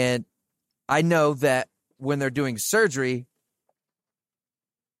 and I know that when they're doing surgery.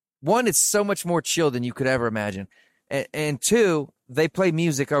 One, it's so much more chill than you could ever imagine. And 2, they play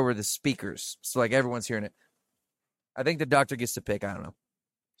music over the speakers. So, like, everyone's hearing it. I think the doctor gets to pick. I don't know.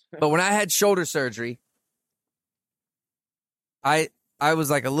 But when I had shoulder surgery, I was,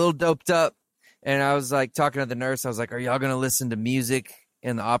 like, a little doped up. And I was, like, talking to the nurse. I was like, are y'all going to listen to music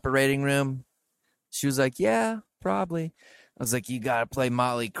in the operating room? She was like, yeah, probably. I was like, you got to play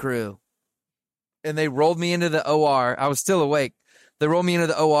Motley Crue. And they rolled me into the OR. I was still awake. They rolled me into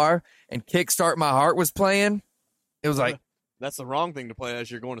the OR, and Kickstart My Heart was playing. It was like... That's the wrong thing to play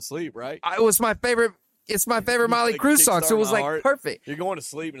as you're going to sleep, right? It was my favorite... It's my favorite Motley Crue song, so it was, like, perfect. You're going to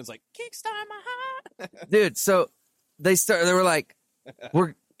sleep, and it's like, Kickstart My Heart. Dude, so they were like...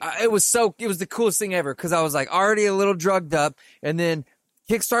 It was the coolest thing ever, because I was, like, already a little drugged up, and then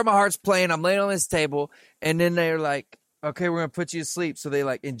Kickstart My Heart's playing, I'm laying on this table, and then they're like, okay, we're going to put you to sleep. So they,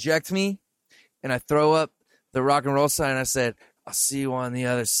 like, inject me, and I throw up the rock and roll sign, and I said... I'll see you on the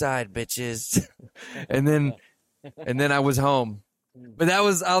other side, bitches. and then I was home. But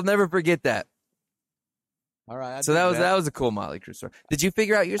I'll never forget that. All right. So that was a cool Motley Crue story. Did you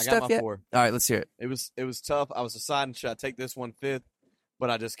figure out your stuff yet? 4. All right, let's hear it. It was tough. I was deciding, should I take this one 5th?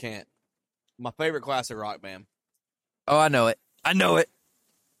 But I just can't. My favorite classic rock band. Oh, I know it.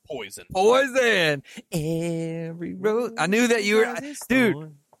 Poison. Every road. I knew that you were,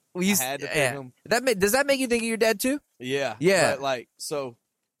 dude. I had to pick him. Does that make you think of your dad too? Yeah. But so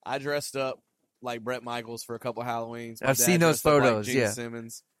I dressed up like Bret Michaels for a couple Halloweens. I've seen those photos. Like Gene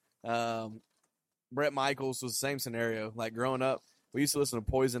Simmons. Bret Michaels was the same scenario. Like growing up, we used to listen to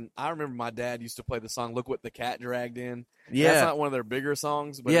Poison. I remember my dad used to play the song "Look What the Cat Dragged In." Yeah, that's not one of their bigger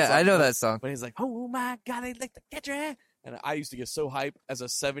songs. But yeah, I know that song. But he's like, "Oh my God, they like the cat drag," and I used to get so hyped as a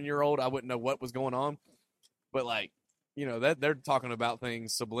 7-year-old. I wouldn't know what was going on, but like. That they're talking about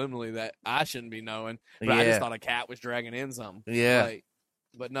things subliminally that I shouldn't be knowing. But I just thought a cat was dragging in something. Yeah.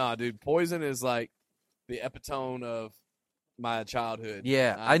 But nah, dude, Poison is like the epitome of my childhood.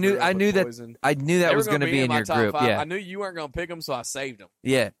 Yeah, I knew that was going to be in your group. 5. Yeah, I knew you weren't going to pick them, so I saved them.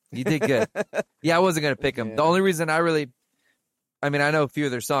 Yeah, you did good. Yeah, I wasn't going to pick them. Yeah. The only reason I know a few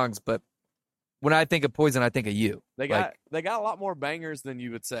of their songs, but when I think of Poison, I think of you. They got a lot more bangers than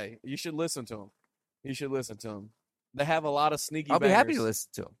you would say. You should listen to them. They have a lot of sneaky. I'll be happy to listen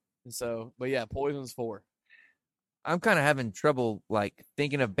to them. So, but yeah, Poison's 4. I'm kind of having trouble like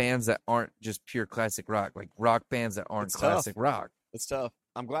thinking of bands that aren't just pure classic rock, like rock bands that aren't classic rock. It's tough.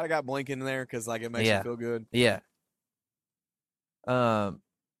 I'm glad I got Blink in there because like it makes you feel good. Yeah.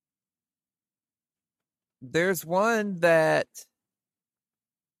 There's one that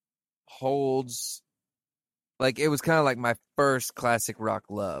holds like it was kind of like my first classic rock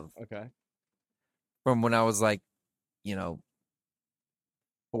love. Okay. From when I was like,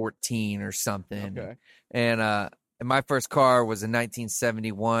 14 or something. Okay. And my first car was a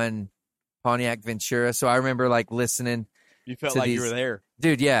 1971 Pontiac Ventura, so I remember like listening. You felt like you were there.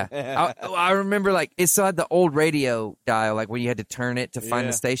 Dude, yeah. I remember like it still had the old radio dial, like when you had to turn it to find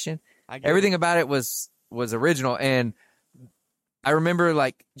the station. Everything about it was original, and I remember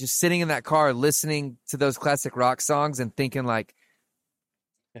like just sitting in that car listening to those classic rock songs and thinking like,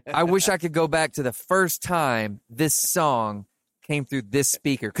 I wish I could go back to the first time this song came through this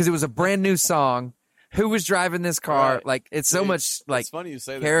speaker, because it was a brand new song. Who was driving this car? Right. Like it's so much like. It's funny you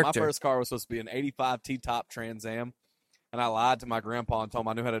say character. that. My first car was supposed to be an '85 T-top Trans Am, and I lied to my grandpa and told him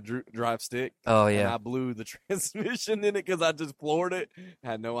I knew how to drive stick. Oh yeah, and I blew the transmission in it because I just floored it.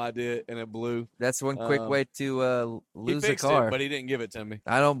 Had no idea, and it blew. That's one quick way to lose a car. It, but he didn't give it to me.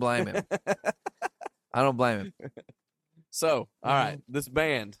 I don't blame him. I don't blame him. So, all right, this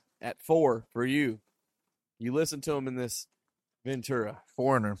band at 4 for you. You listen to them in this Ventura.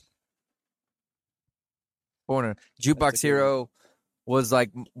 Foreigner. Jukebox Hero was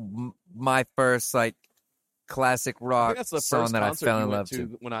like my first like classic rock song that I fell in love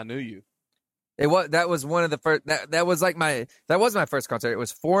to when I knew you. That was one of the first. That was my first concert. It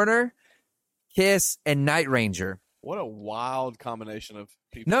was Foreigner, Kiss, and Night Ranger. What a wild combination of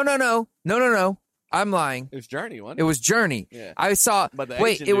people. No. I'm lying. It was Journey, wasn't it? It was Journey. Yeah. I saw.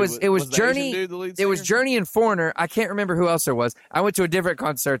 It was Journey. It was Journey and Foreigner. I can't remember who else there was. I went to a different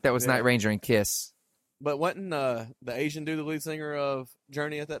concert that was Night Ranger and Kiss. But wasn't the Asian dude the lead singer of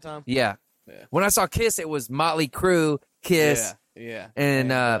Journey at that time? Yeah. When I saw Kiss, it was Motley Crue, Kiss, and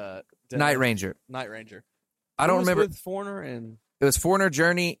Night Ranger. Night Ranger. I don't remember. With Foreigner and it was Foreigner,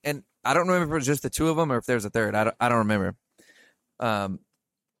 Journey, and I don't remember if it was just the two of them or if there was a third. I don't remember.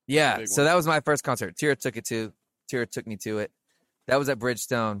 Yeah, so that was my first concert. Tira took me to it. That was at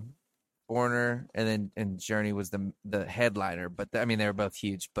Bridgestone. Foreigner and Journey was the headliner, but they were both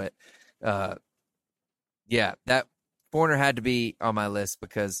huge. But yeah, that Foreigner had to be on my list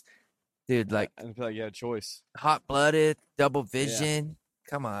because, dude, like I feel like you had a choice. Hot Blooded, Double Vision.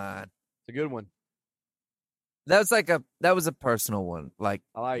 Come on, it's a good one. That was a personal one. Like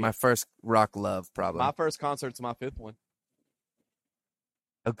my first rock love, probably. My first concert's my fifth one.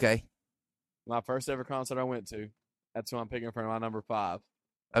 Okay. My first ever concert I went to. That's who I'm picking for my number 5.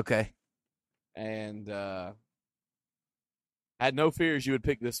 Okay. And I had no fears you would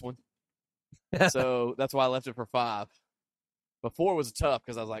pick this one. So that's why I left it for 5. But 4 was tough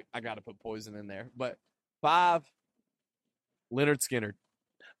because I was like, I got to put Poison in there. But 5, Lynyrd Skynyrd.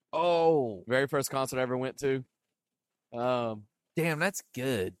 Oh. Very first concert I ever went to. Damn, that's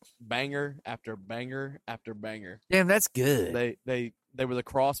good. Banger after banger after banger. Damn, that's good. They were the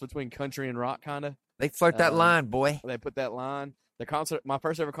cross between country and rock, kind of. They flirt that line, boy. They put that line. My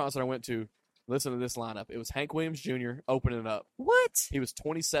first ever concert I went to, listen to this lineup. It was Hank Williams Jr. opening it up. What? He was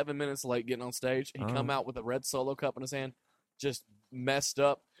 27 minutes late getting on stage. He come out with a red Solo cup in his hand, just messed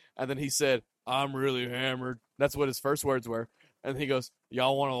up. And then he said, "I'm really hammered." That's what his first words were. And he goes,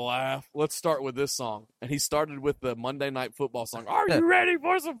 "Y'all want to laugh? Let's start with this song." And he started with the Monday Night Football song. Are you ready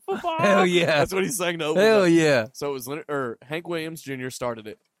for some football? Hell yeah. That's what he sang to open Hell up. yeah. So it was Hank Williams Jr. started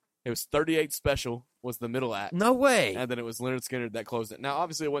it. It was 38 Special was the middle act. No way. And then it was Lynyrd Skynyrd that closed it. Now,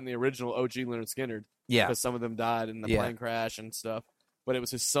 obviously, it wasn't the original OG Lynyrd Skynyrd. Yeah. Because some of them died in the plane crash and stuff. But it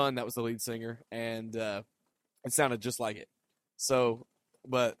was his son that was the lead singer. And it sounded just like it. So,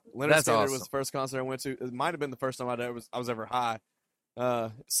 but Lynyrd Skynyrd was the first concert I went to. It might have been the first time I was ever high.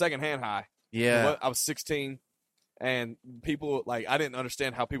 Secondhand high. Yeah. I was 16. And people, like, I didn't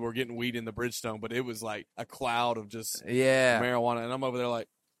understand how people were getting weed in the Bridgestone. But it was like a cloud of just marijuana. And I'm over there like,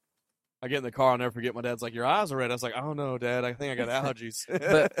 I get in the car, I'll never forget. My dad's like, "Your eyes are red." I was like, "I don't know, Dad. I think I got allergies."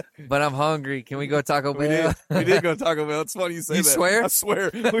 but I'm hungry. Can we go Taco Bell? We did go Taco Bell. It's funny you say that. You swear? I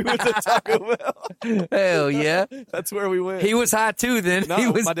swear. We went to Taco Bell. Hell yeah. That's where we went. He was high too then.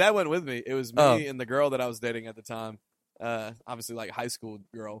 No, my dad went with me. It was me and the girl that I was dating at the time. Obviously, like high school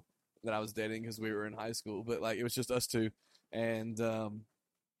girl that I was dating because we were in high school. But like it was just us two. And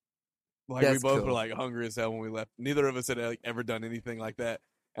we both were like hungry as hell when we left. Neither of us had like ever done anything like that.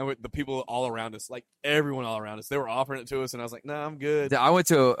 And with the people all around us, like everyone all around us, they were offering it to us, and I was like, "No, I'm good." I went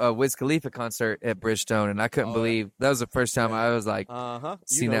to a Wiz Khalifa concert at Bridgestone, and I couldn't believe that was the first time I was like,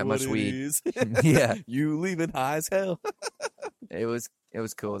 seen that much weed. Yeah, you leaving high as hell. It was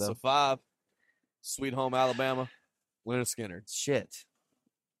cool though. So 5, Sweet Home Alabama, Leonard Skinner. Shit.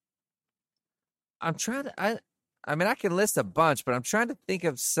 I'm trying to. I mean, I can list a bunch, but I'm trying to think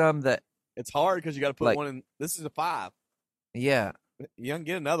of some that. It's hard because you got to put one in. This is a 5. Yeah. You can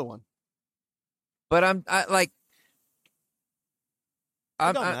get another one. But I'm It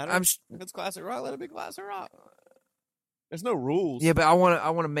don't matter. If it's classic rock, let it be classic rock. There's no rules. Yeah, but I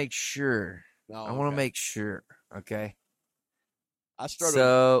want to make sure. Oh, I want to make sure. Okay. I struggled.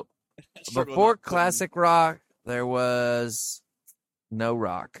 So before classic rock, there was no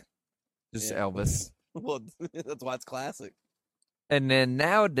rock, just Elvis. Well, that's why it's classic. And then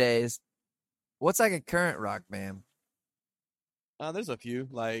nowadays, what's like a current rock band? There's a few,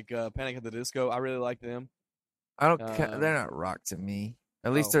 like Panic at the Disco. I really like them. I don't. They're not rock to me.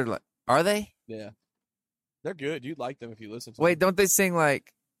 At least they're like. Are they? Yeah, they're good. You'd like them if you listen to Wait, them. don't they sing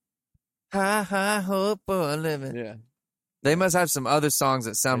like "High Hope for a Living"? Yeah, they must have some other songs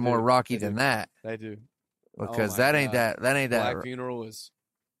that sound more rocky than that. They do, because that ain't that. That ain't that. Black Funeral is.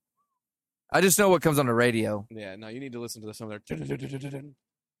 I just know what comes on the radio. Yeah, no, you need to listen to some of their.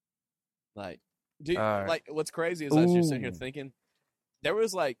 Like, dude, right. Like what's crazy is I was just sitting here thinking. There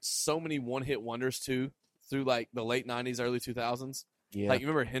was like so many one-hit wonders too through like the late 90s, early 2000s. Yeah. Like you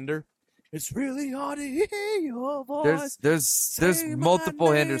remember Hinder? It's really hard to hear your voice. There's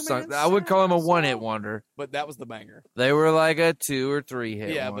multiple Hinder songs. I would call him a one-hit wonder. But that was the banger. They were like a 2 or 3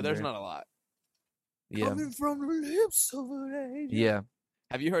 hit Yeah, wonder. but there's not a lot. Yeah. Coming from the lips of an angel. Yeah.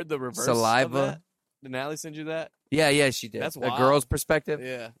 Have you heard the reverse Saliva? of that? Did Natalie send you that? Yeah, she did. That's wild. A girl's perspective?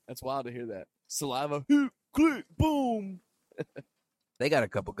 Yeah, that's wild to hear that. Saliva, click, boom. They got a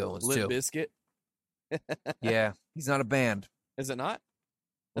couple good ones, too. Limp Bizkit. Yeah, he's not a band. Is it not?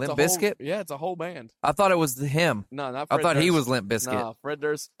 Limp Bizkit? Yeah, it's a whole band. I thought it was him. No, not Fred I thought Durst. he was Limp Bizkit. No, Fred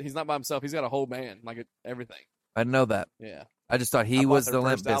Durst, he's not by himself. He's got a whole band, like everything. I didn't know that. Yeah. I just thought he was the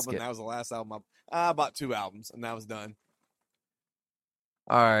Limp album, Bizkit. that was the last album. I bought 2 albums, and that was done.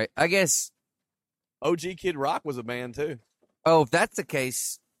 All right. I guess. OG Kid Rock was a band, too. Oh, if that's the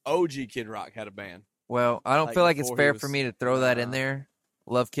case. OG Kid Rock had a band. Well, I don't feel like it's fair for me to throw that in there.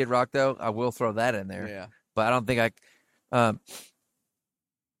 Love Kid Rock, though. I will throw that in there. Yeah. But I don't think I.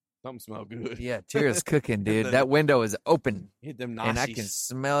 Something smell good. Yeah, Tira's cooking, dude. That window is open. Hit them and I can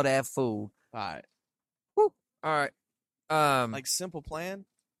smell that food. All right. Woo. All right. Like Simple Plan?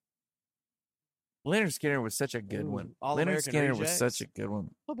 Leonard Skinner was such a good one. Leonard Skinner was such a good one.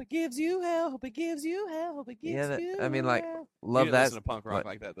 Hope it gives you hell. Hope it gives you hell. Hope it gives you I mean, like, hell. love you didn't that. Listen to punk rock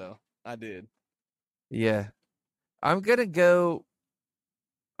like that, though. I did. Yeah. I'm gonna go.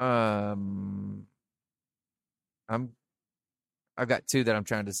 I've got 2 that I'm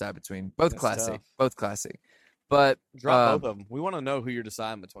trying to decide between. Both classic. Tough. Both classic. But drop both of them. We want to know who you're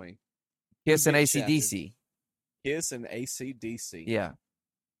deciding between. Kiss and AC/DC. Kiss and AC/DC. Yeah.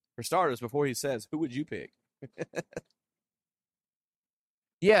 For starters, before he says, who would you pick?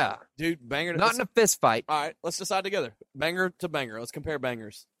 Yeah. Dude, banger. Not in a fist fight. All right, let's decide together. Banger to banger. Let's compare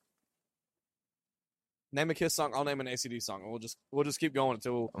bangers. Name a Kiss song. I'll name an ACD song. We'll just keep going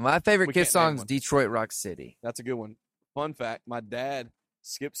until my favorite Kiss song is Detroit Rock City. That's a good one. Fun fact: my dad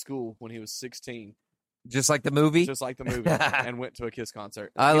skipped school when he was 16. Just like the movie. Just like the movie, and went to a Kiss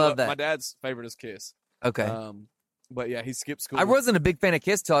concert. I love that. My dad's favorite is Kiss. Okay. But yeah, he skipped school. I wasn't a big fan of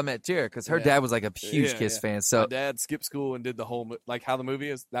Kiss till I met Tira because her dad was like a huge Kiss fan. So my dad skipped school and did the whole like how the movie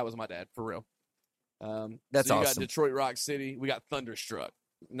is. That was my dad for real. That's so you awesome. got Detroit Rock City. We got Thunderstruck.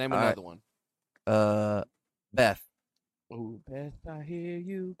 Name another one. Beth. Oh, Beth, I hear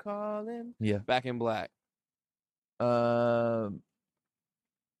you calling. Yeah. Back in Black. Dr.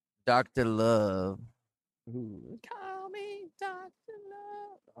 Love. Ooh, call me Dr.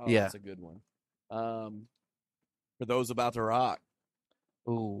 Love. Oh, yeah, that's a good one. For those about to rock.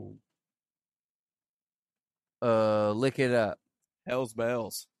 Ooh. Lick It Up. Hell's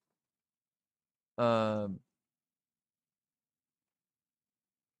Bells.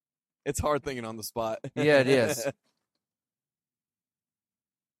 It's hard thinking on the spot. Yeah, it is.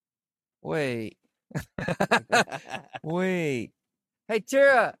 Wait. Wait. Hey,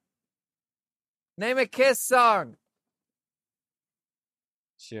 Tira. Name a Kiss song.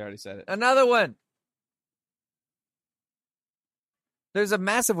 She already said it. Another one. There's a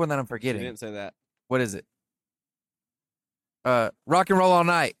massive one that I'm forgetting. She didn't say that. What is it? Rock and Roll All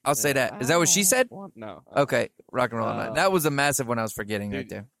Night. I'll say that. Is that what she said? No. Okay. Rock and Roll All Night. That was a massive one I was forgetting right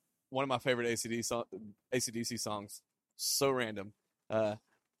there. One of my favorite AC/DC songs. So random.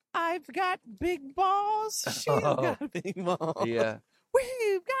 I've got big balls. She's got big balls. Yeah.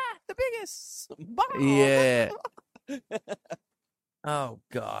 We've got the biggest balls. Yeah. Oh,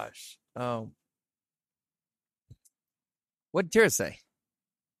 gosh. Oh. What did Tara say?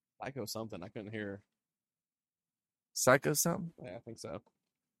 Psycho something. I couldn't hear her. Psycho something? Yeah, I think so.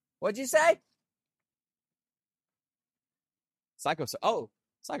 What'd you say? Psycho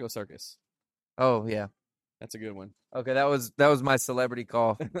Circus. Oh, yeah. That's a good one. Okay, that was my celebrity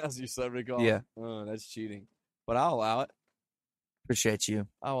call. That's your celebrity call? Yeah. Oh, that's cheating. But I'll allow it. Appreciate you.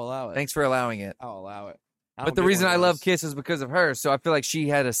 I'll allow it. Thanks for allowing it. I'll allow it. But the reason I love Kiss is because of her, so I feel like she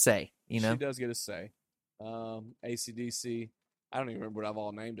had a say, you know? She does get a say. AC/DC. I don't even remember what I've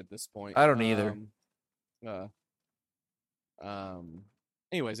all named at this point. I don't either.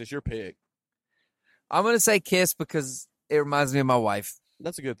 Anyways, it's your pick. I'm going to say Kiss because it reminds me of my wife.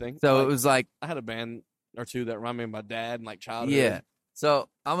 That's a good thing. So it was like... I had a band or two that remind me of my dad and like childhood. Yeah. So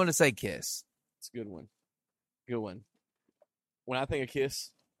I'm going to say Kiss. It's a good one. Good one. When I think of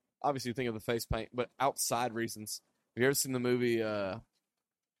Kiss, obviously you think of the face paint, but outside reasons. Have you ever seen the movie,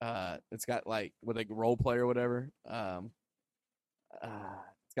 it's got like, with a role play or whatever? It's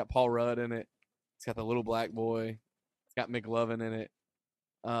got Paul Rudd in it. It's got the little black boy. It's got McLovin in it.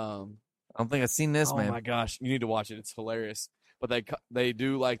 I don't think I've seen this, man. Oh my gosh, you need to watch it. It's hilarious. But they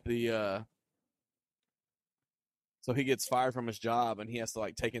do like the so he gets fired from his job and he has to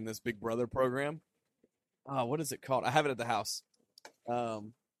like take in this Big Brother program. What is it called? I have it at the house. But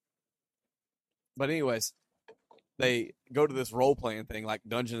anyways, they go to this role playing thing, like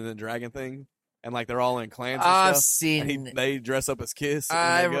Dungeons and Dragon thing, and like they're all in clans. I've stuff, seen. And they dress up as Kiss.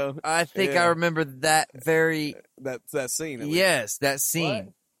 I think I remember that very. that scene. Yes, that scene.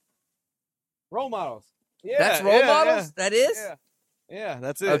 What? Role models. Yeah, that's role models. Yeah. That is. Yeah,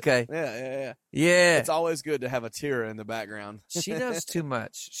 that's it. Okay. Yeah. It's always good to have a Tira in the background. She does too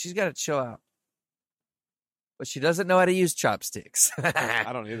much. She's got to chill out. But she doesn't know how to use chopsticks.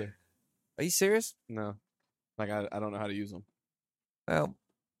 I don't either. Are you serious? No. Like, I don't know how to use them. Well,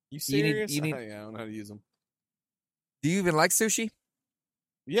 you serious? You need... Yeah, I don't know how to use them. Do you even like sushi?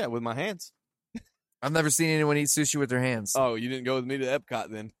 Yeah, with my hands. I've never seen anyone eat sushi with their hands. Oh, you didn't go with me to Epcot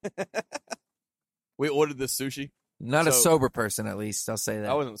then? We ordered this sushi. Not a sober person, at least. I'll say that.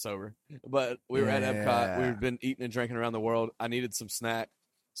 I wasn't sober. But we were at Epcot. We've been eating and drinking around the world. I needed some snack.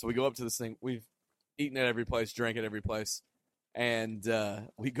 So we go up to this thing. We've eaten at every place, drank at every place. And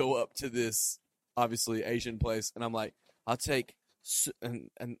we go up to this, obviously, Asian place. And I'm like, I'll take... And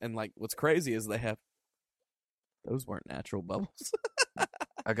like, what's crazy is they have... Those weren't natural bubbles.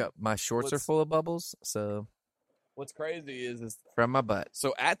 I got... My shorts are full of bubbles, so... What's crazy is... From my butt.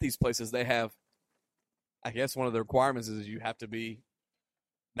 So at these places, they have... I guess one of the requirements is you have to be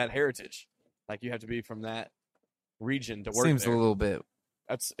that heritage. Like, you have to be from that region to work Seems there. a little bit.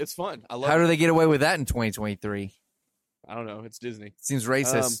 It's fun. I love How do they get away with that in 2023? I don't know. It's Disney. Seems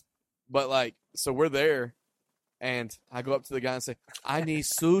racist. But, like, so we're there, and I go up to the guy and say, I need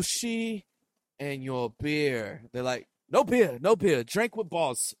sushi and your beer. They're like, no beer. Drink with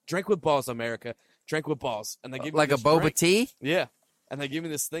balls, America. Drink with balls. And they give me like a boba tea? Yeah. And they give me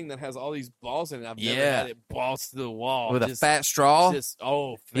this thing that has all these balls in it. I've never had it balls to the wall. With a fat straw?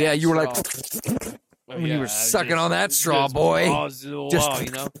 Yeah, you were like... you were sucking on that straw, boy. Balls to the wall,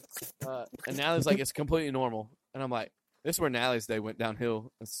 you know? And Natalie's like, it's completely normal. And I'm like, this is where Natalie's day went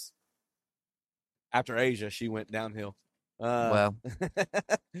downhill. After Asia, she went downhill. Well.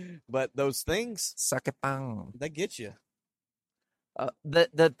 But those things... Suck it down. They get you.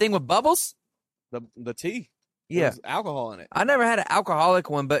 The thing with bubbles? The tea. Yeah. There's alcohol in it. I never had an alcoholic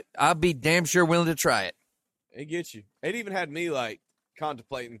one, but I'd be damn sure willing to try it. It gets you. It even had me, like,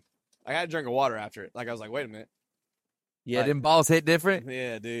 contemplating. I had to drink of water after it. Like, I was like, wait a minute. Yeah, like, them balls hit different?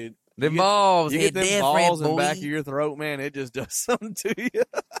 Yeah, dude. Them balls hit different. You get them balls in the back of your throat, man, it just does something to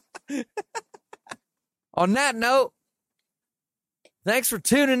you. On that note, thanks for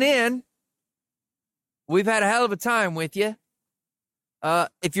tuning in. We've had a hell of a time with you.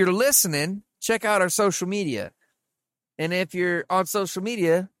 If you're listening, check out our social media. And if you're on social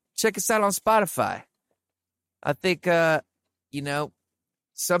media, check us out on Spotify. I think,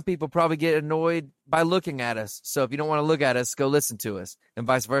 some people probably get annoyed by looking at us. So if you don't want to look at us, go listen to us, and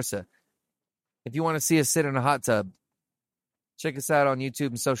vice versa. If you want to see us sit in a hot tub, check us out on YouTube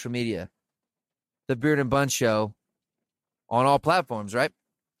and social media. The Beard and Bun Show on all platforms, right?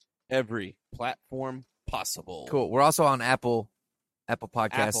 Every platform possible. Cool. We're also on Apple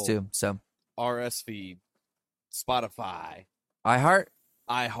Podcasts too. So RS feed, Spotify, iHeart.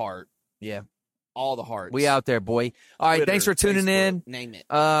 Yeah. All the hearts. We out there, boy. All right, Twitter, thanks for tuning Facebook, in. Name it.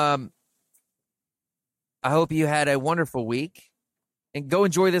 I hope you had a wonderful week. and go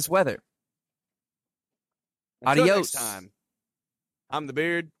enjoy this weather. Until Adios. next time. I'm the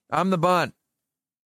Beard. I'm the Bun.